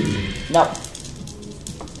 Nope. Nope.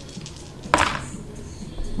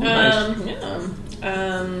 Nice.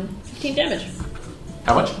 15 damage.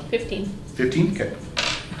 How much? 15. 15? Okay.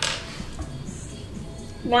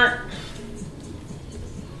 Mark.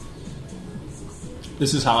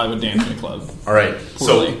 This is how I would dance in a club. Alright,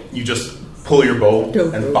 so you just pull your bow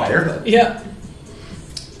and fire. Yeah.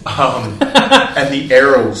 And the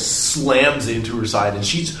arrow slams into her side, and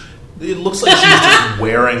it looks like she's just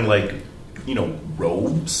wearing, like,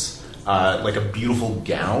 robes, like a beautiful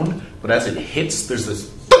gown, but as it hits, there's this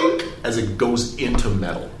boink as it goes into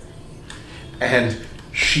metal. And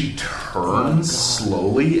she turns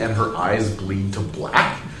slowly, and her eyes bleed to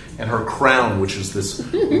black, and her crown, which is this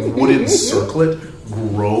wooden circlet,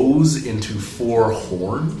 grows into 4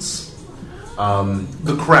 horns.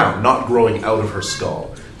 The crown, not growing out of her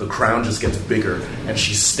skull. The crown just gets bigger, and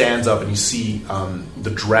she stands up, and you see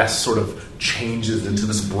the dress sort of changes into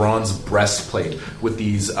this bronze breastplate with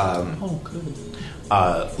these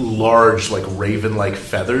large, like raven-like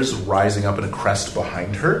feathers rising up in a crest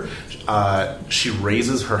behind her. She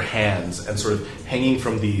raises her hands, and sort of hanging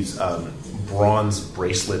from these bronze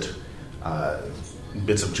bracelet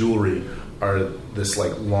bits of jewelry are this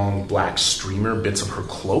like long black streamer bits of her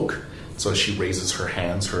cloak. So as she raises her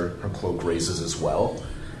hands, her cloak raises as well.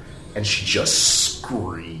 And she just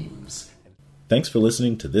screams. Thanks for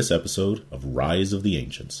listening to this episode of Rise of the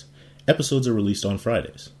Ancients. Episodes are released on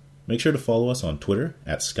Fridays. Make sure to follow us on Twitter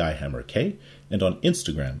at SkyhammerK and on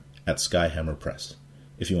Instagram at SkyhammerPress.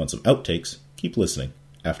 If you want some outtakes, keep listening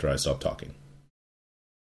after I stop talking.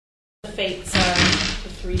 The fates are the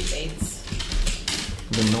 3 fates.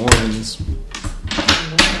 The Norns.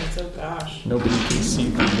 Oh gosh. Nobody can see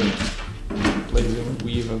through the blazing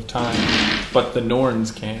weave of time, but the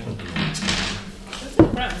Norns can. What's in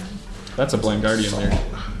front? That's a Blind Guardian there.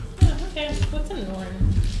 Oh, okay. What's a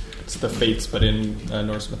Norn? It's the Fates, but in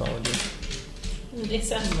Norse mythology. They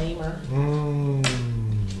sound lamer.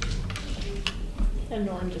 A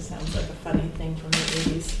Norn just sounds like a funny thing from the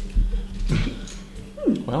 80s.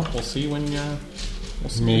 Well, we'll see when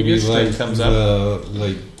maybe your strike like comes up.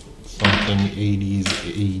 like something 80s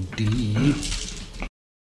AD.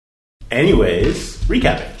 Anyways,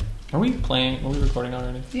 recapping. Are we playing? Are we recording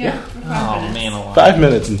already? Yeah. Oh man, alive. 5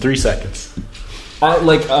 minutes and 3 seconds.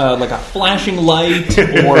 Like a flashing light,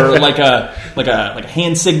 or like a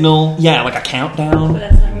hand signal. Yeah, like a countdown. But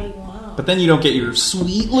that's not really long. But then you don't get your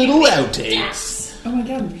sweet little outtakes. Oh my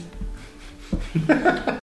god.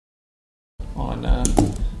 On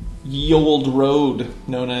ye old road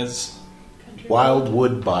known as...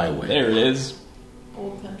 Wildwood Byway. There it is.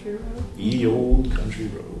 Old Country Road. Ye Old Country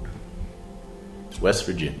Road. West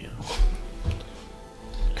Virginia.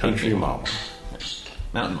 Country Mama.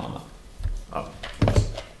 Mountain Mama. Oh.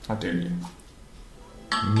 How dare you?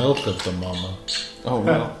 Milk of the mama. Oh,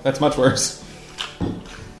 well, that's much worse.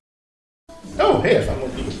 Oh, hey, I found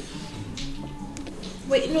one people.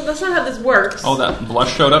 Wait, no, that's not how this works. Oh, that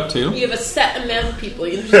blush showed up too? You have a set amount of people.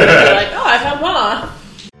 You just be like, oh, I found Mama.